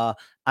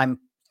I'm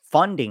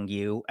funding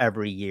you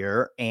every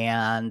year,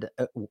 and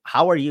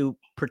how are you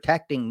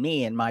protecting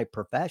me in my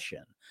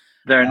profession?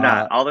 They're Uh,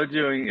 not. All they're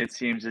doing, it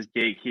seems, is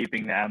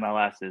gatekeeping the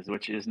MLSs,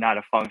 which is not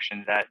a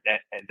function that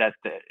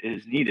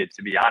is needed,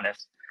 to be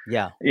honest.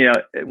 yeah.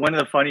 One of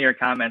the funnier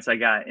comments I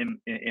got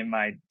in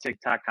my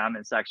TikTok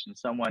comment section,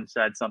 someone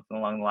said something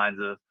along the lines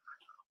of,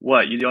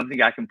 "What, you don't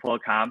think I can pull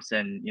comps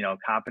and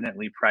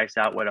competently price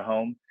out what a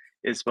home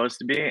is supposed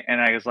to be?"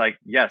 And I was like,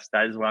 "Yes,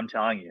 that is what I'm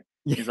telling you."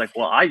 He's like,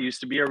 "Well, I used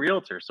to be a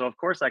realtor, so of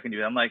course I can do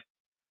that." I'm like,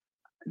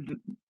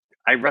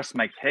 "I rest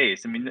my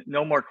case. I mean,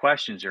 no more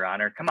questions, Your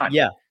Honor. Come on,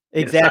 Yeah, stop,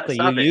 exactly.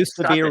 You stop it, used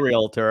to be stop a it."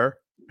 realtor.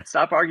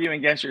 Stop arguing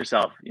against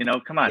yourself.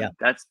 Come Yeah, on.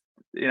 That's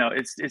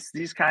it's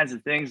these kinds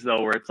of things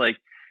though where it's like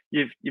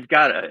you've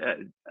got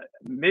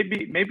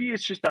maybe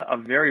it's just a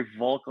very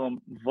vocal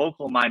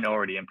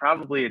minority, and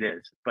probably it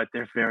is, but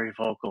they're very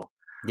vocal.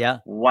 yeah,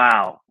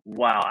 Wow.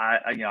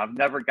 I've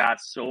never got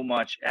so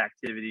much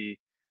activity.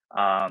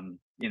 I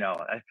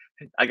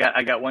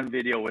got one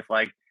video with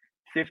like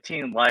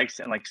 15 likes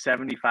and like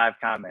 75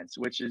 comments,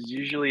 which is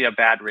usually a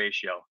bad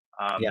ratio.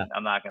 yeah.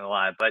 I'm not gonna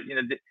lie, but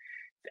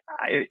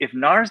if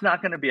NAR's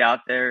not going to be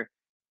out there,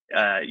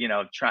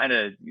 trying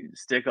to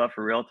stick up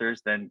for realtors,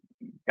 then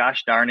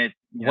gosh darn it,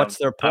 What's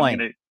their I'm point?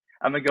 gonna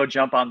I'm gonna go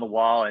jump on the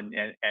wall and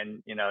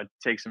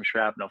take some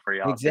shrapnel for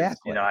y'all because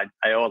Exactly.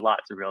 I owe a lot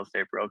to real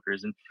estate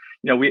brokers, and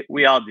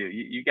we all do.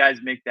 You guys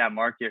make that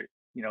market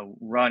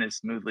run as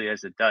smoothly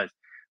as it does.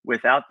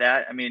 Without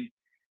that, I mean,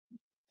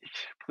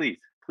 please,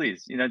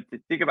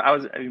 think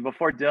about.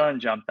 Before Dylan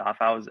jumped off,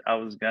 I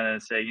was gonna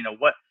say,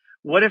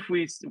 what if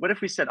we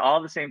said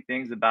all the same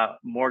things about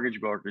mortgage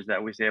brokers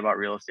that we say about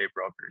real estate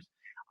brokers?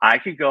 I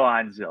could go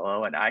on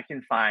Zillow and I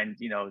can find,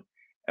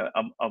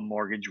 a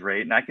mortgage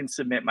rate, and I can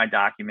submit my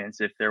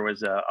documents if there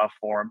was a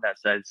form that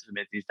says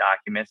submit these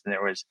documents and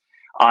there was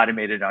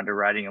automated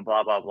underwriting and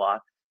blah blah blah.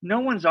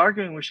 No one's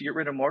arguing we should get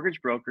rid of mortgage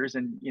brokers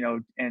and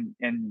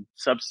and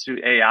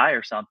substitute AI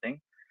or something.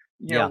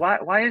 Yeah.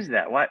 Why is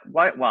that? Why?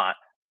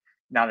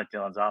 Now that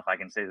Dylan's off, I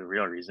can say the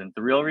real reason.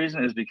 The real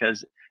reason is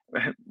because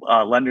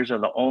lenders are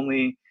the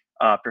only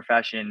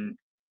profession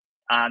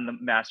on the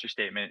master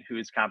statement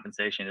whose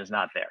compensation is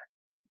not there.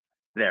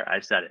 There, I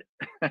said it.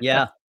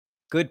 Yeah.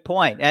 Good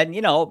point. And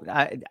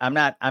I'm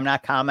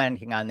not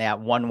commenting on that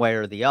one way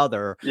or the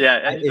other. Yeah,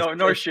 and It's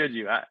nor just should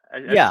you.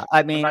 yeah, I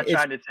I'm mean, not it's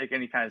trying to take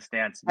any kind of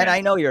stance and I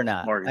against know you're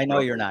not. I mortgage know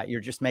you're brokers. not.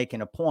 You're just making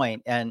a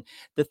point. And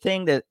the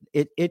thing that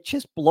it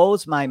just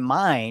blows my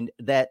mind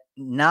that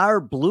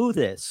NAR blew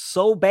this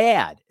so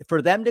bad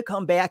for them to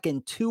come back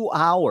in 2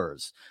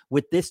 hours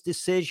with this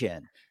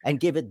decision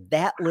and give it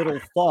that little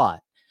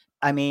thought.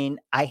 I mean,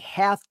 I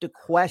have to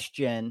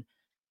question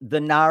the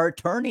NAR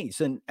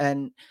attorneys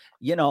and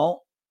you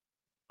know,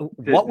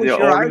 the what the was your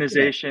argument?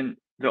 organization,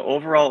 the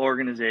overall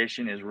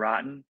organization is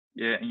rotten.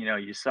 Yeah,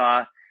 you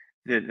saw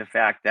the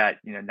fact that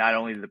not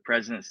only did the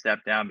president step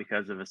down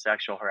because of a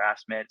sexual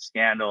harassment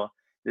scandal,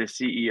 the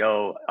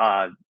CEO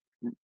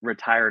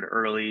retired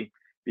early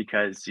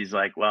because he's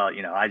like, well,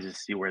 I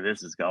just see where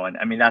this is going.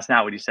 I mean, that's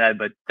not what he said,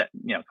 but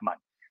come on,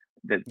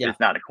 that Yeah, it's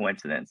not a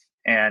coincidence.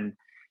 And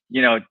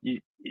you know,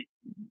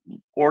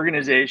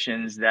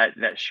 organizations that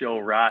show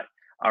rot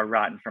are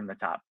rotten from the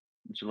top.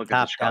 You should look at the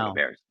top Chicago down.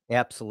 Bears.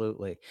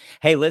 Absolutely.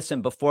 Hey,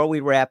 listen, before we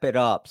wrap it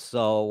up,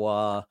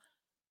 so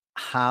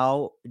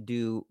how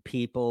do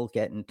people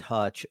get in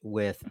touch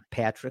with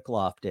Patrick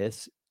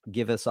Loftus?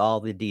 Give us all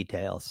the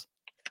details.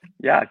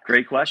 Yeah,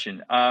 great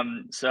question.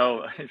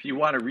 So if you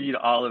want to read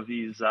all of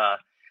these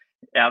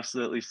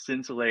absolutely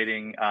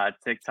scintillating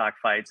TikTok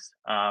fights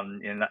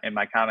in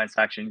my comment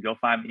section. Go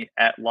find me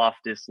at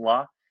Loftus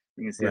Law.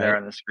 You can see there Right.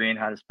 on the screen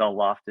how to spell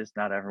Loftus.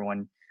 Not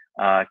everyone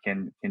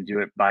can do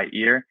it by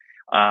ear.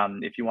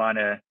 If you want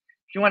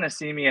to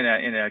see me in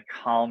a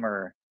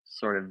calmer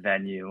sort of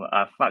venue,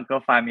 go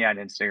find me on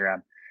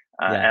Instagram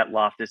Yeah. at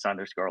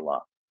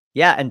Loftus_law.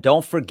 Yeah. And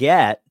don't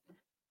forget,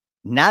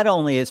 not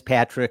only is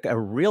Patrick a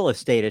real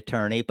estate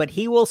attorney, but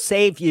he will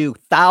save you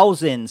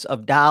thousands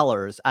of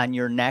dollars on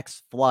your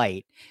next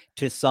flight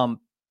to some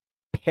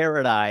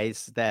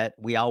paradise that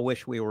we all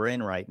wish we were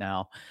in right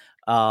now.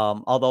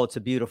 Although it's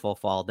a beautiful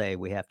fall day,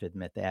 we have to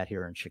admit that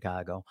here in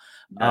Chicago.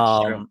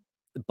 That's true.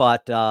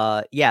 But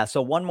yeah,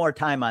 so one more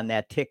time on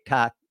that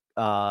TikTok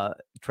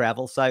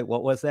travel site.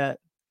 What was that?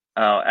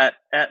 Oh,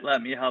 at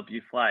Let Me Help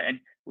You Fly. And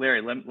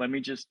Larry, let me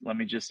just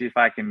see if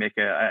I can make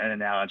an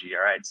analogy.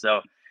 All right.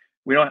 So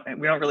we don't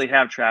really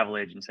have travel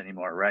agents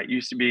anymore, right?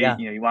 Used to be, Yeah.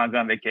 you want to go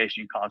on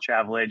vacation, you call a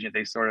travel agent,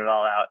 they sort it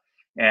all out.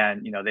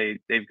 And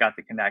they've got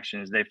the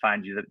connections. They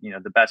find you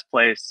the best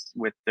place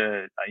with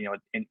the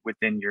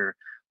within your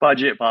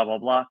budget, blah blah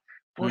blah.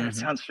 Boy, that Mhm.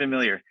 sounds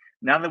familiar.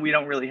 Now that we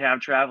don't really have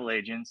travel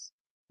agents,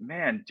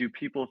 man, do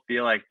people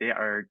feel like they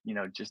are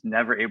just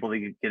never able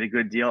to get a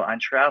good deal on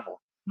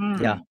travel?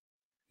 Yeah.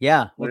 Yeah.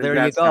 Well, What does there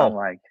you that sound go.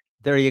 like?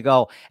 There you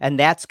go. And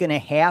that's going to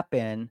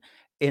happen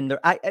in the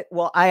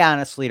well, I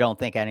honestly don't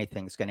think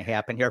anything's going to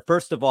happen here.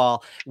 First of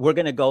all, we're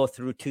going to go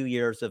through 2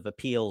 years of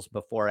appeals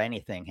before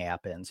anything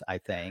happens, I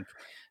think.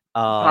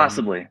 Um,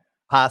 Possibly.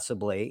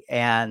 possibly.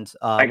 And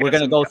I we're got going to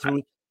some. go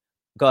through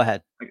go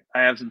ahead.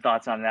 I have some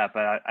thoughts on that,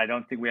 but I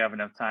don't think we have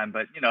enough time.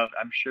 But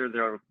I'm sure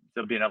there'll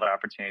be another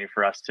opportunity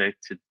for us to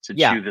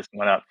Yeah. chew this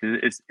one up.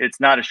 It's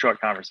not a short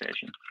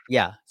conversation.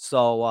 Yeah.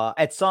 So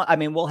at some I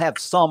mean, we'll have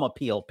some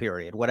appeal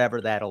period,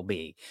 whatever that'll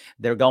be.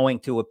 They're going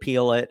to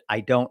appeal it.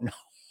 I don't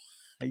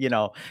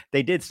know.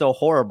 They did so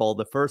horrible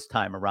the first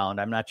time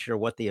around. I'm not sure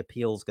what the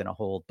appeal's going to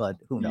hold, but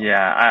who knows?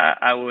 Yeah,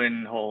 I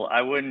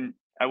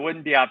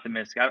wouldn't be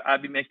optimistic.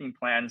 I'd be making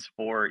plans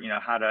for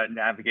how to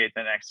navigate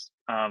the next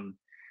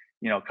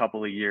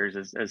couple of years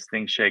as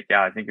things shake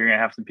out. I think you're going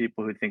to have some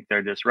people who think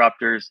they're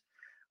disruptors.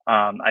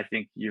 I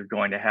think you're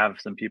going to have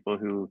some people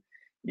who,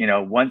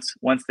 once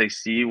they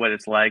see what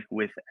it's like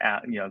with,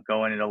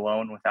 going it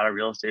alone without a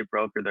real estate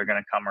broker, they're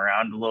going to come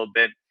around a little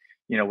bit,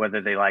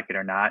 whether they like it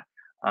or not.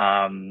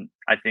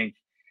 I think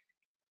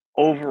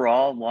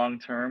overall, long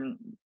term,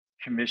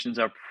 commissions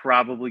are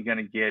probably going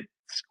to get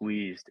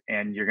squeezed,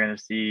 and you're going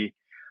to see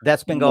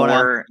That's been going on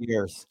for more.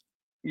 years.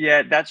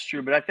 Yeah, that's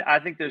true, but I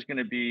think there's going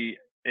to be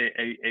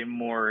a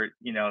more,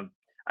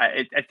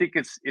 I think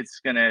it's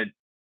going to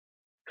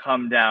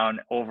come down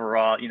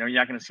overall. You're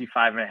not going to see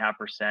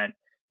 5.5%,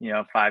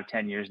 5,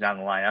 10 years down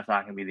the line. That's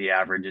not going to be the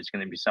average. It's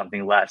going to be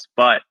something less.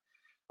 But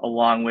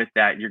along with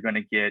that, you're going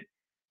to get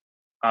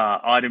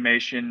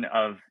automation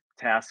of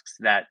tasks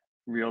that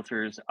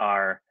realtors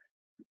are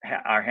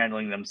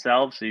handling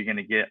themselves. So you're going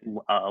to get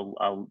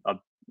a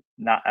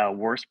not a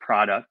worse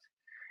product,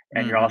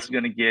 and you're Mhm. also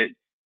going to get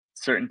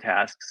certain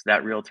tasks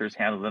that realtors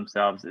handle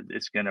themselves.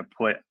 It's going to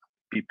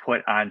be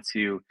put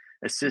onto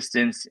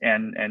assistants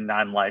and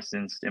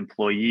non-licensed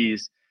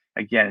employees.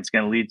 Again, it's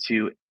going to lead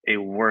to a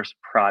worse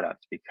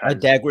product A because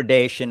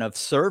degradation of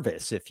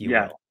service, if you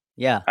yeah, will.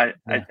 Yeah. I I,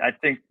 Yeah. I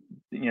think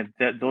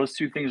that those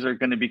two things are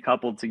going to be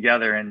coupled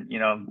together, and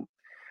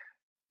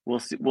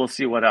we'll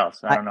see what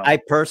else. I don't know. I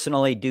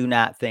personally do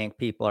not think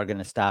people are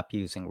gonna stop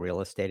using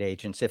real estate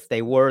agents. If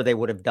they were, they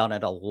would have done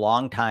it a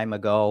long time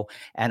ago,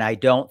 and I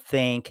don't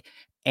think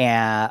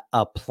a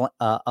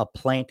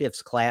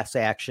plaintiff's class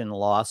action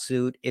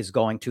lawsuit is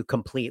going to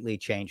completely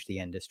change the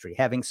industry.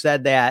 Having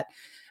said that,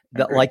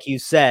 Agree. like you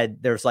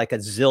said, there's like a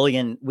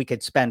zillion we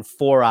could spend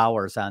 4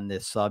 hours on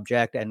this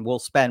subject, and we'll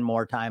spend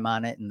more time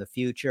on it in the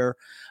future.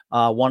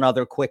 One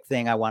other quick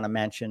thing I wanna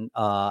mention,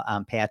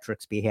 on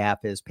Patrick's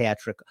behalf is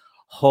Patrick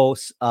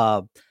hosts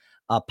a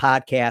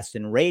podcast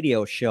and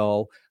radio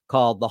show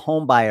called The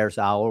Homebuyers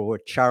Hour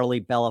with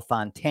Charlie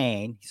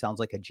Belafontaine. He sounds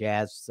like a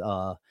jazz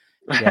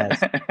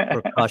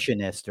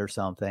percussionist or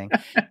something.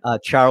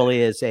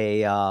 Charlie is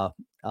a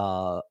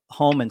home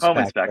Home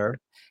inspector. inspector.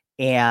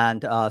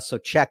 And so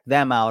check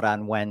them out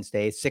on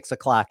Wednesday, 6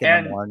 o'clock in the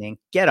And morning.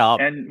 Get up.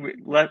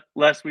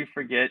 lest we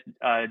forget,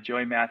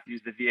 Joey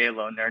Matthews, the VA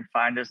loan nerd.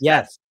 Find us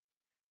Yes.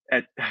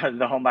 at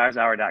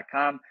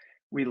thehomebuyer'shour.com.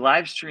 We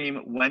live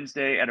stream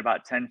Wednesday at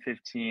about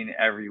 10:15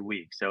 every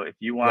week. So if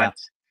you Yeah. want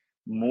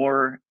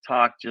more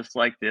talk just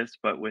like this,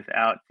 but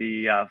without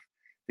the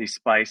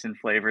spice and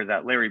flavor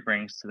that Larry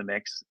brings to the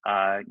mix,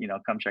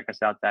 come check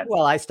us out then.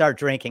 Well, I start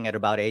drinking at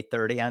about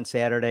 8:30 on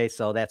Saturday,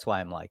 so that's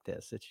why I'm like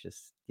this. It's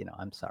just,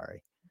 I'm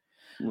sorry.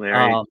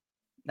 Larry, Um,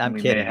 I'm we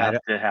may kidding.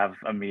 have to have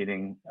a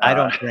meeting. I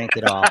don't drink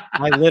at all.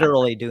 I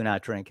literally do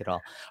not drink at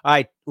all. All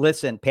right,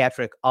 listen,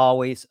 Patrick,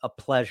 always a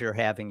pleasure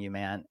having you,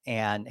 man,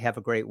 and have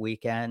a great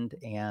weekend,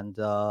 and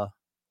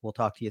we'll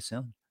talk to you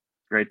soon.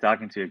 Great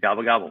talking to you.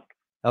 Gobble gobble.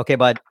 Okay,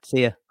 bud.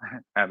 See ya. All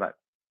right, bye.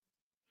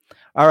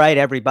 All right,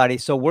 everybody.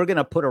 So we're going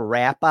to put a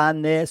wrap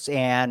on this.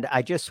 And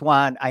I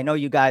know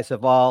you guys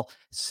have all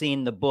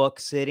seen the book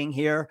sitting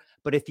here,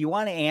 but if you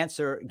want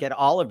to get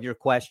all of your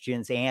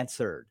questions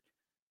answered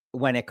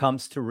when it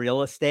comes to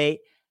real estate,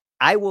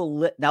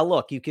 now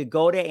look, you could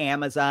go to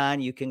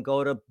Amazon, you can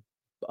go to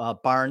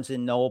Barnes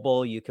and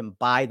Noble, you can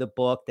buy the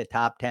book, The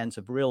Top 10s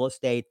of Real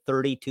Estate,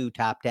 32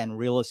 top 10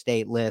 real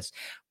estate lists,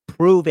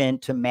 proven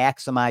to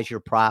maximize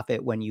your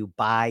profit when you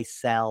buy,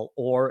 sell,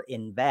 or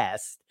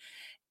invest.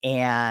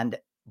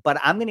 But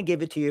I'm going to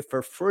give it to you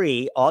for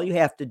free. All you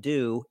have to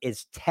do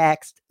is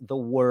text the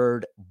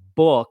word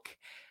book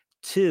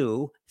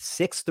to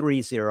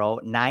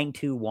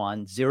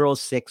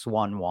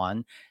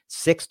 630-921-0611,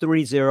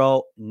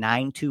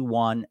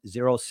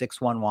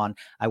 630-921-0611.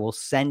 I will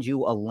send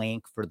you a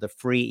link for the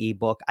free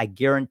ebook. I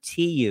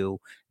guarantee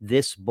you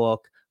this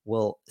book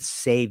will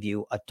save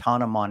you a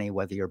ton of money,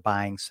 whether you're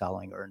buying,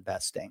 selling, or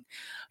investing.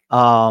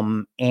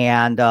 And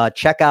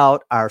check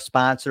out our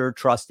sponsor,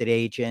 Trusted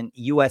Agent,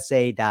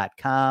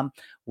 USA.com.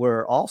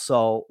 Where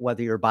also,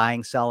 whether you're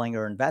buying, selling,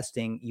 or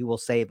investing, you will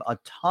save a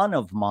ton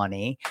of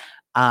money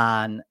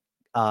on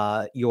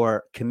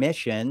your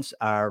commissions.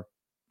 Our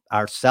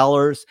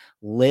sellers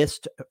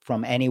list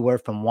from anywhere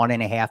from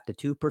 1.5% to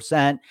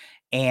 2%.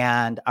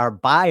 And our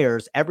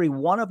buyers, every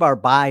one of our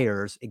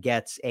buyers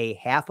gets a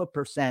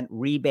 0.5%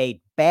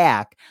 rebate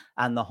back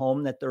on the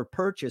home that they're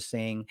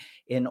purchasing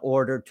in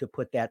order to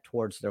put that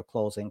towards their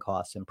closing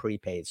costs and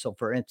prepaid. So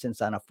for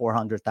instance, on a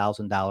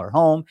 $400,000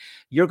 home,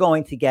 you're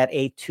going to get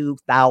a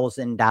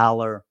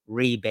 $2,000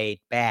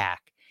 rebate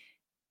back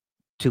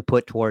to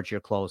put towards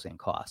your closing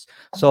costs.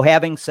 So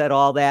having said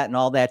all that and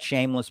all that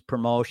shameless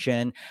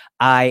promotion,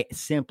 I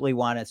simply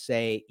want to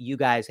say you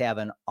guys have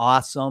an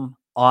awesome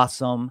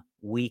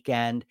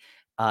weekend.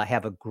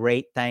 Have a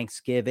great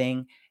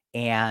Thanksgiving,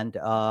 and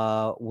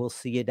we'll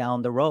see you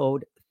down the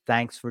road.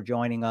 Thanks for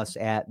joining us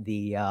at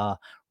the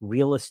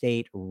Real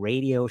Estate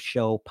Radio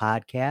Show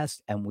podcast,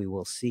 and we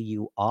will see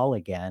you all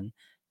again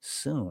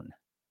soon.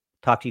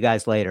 Talk to you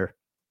guys later.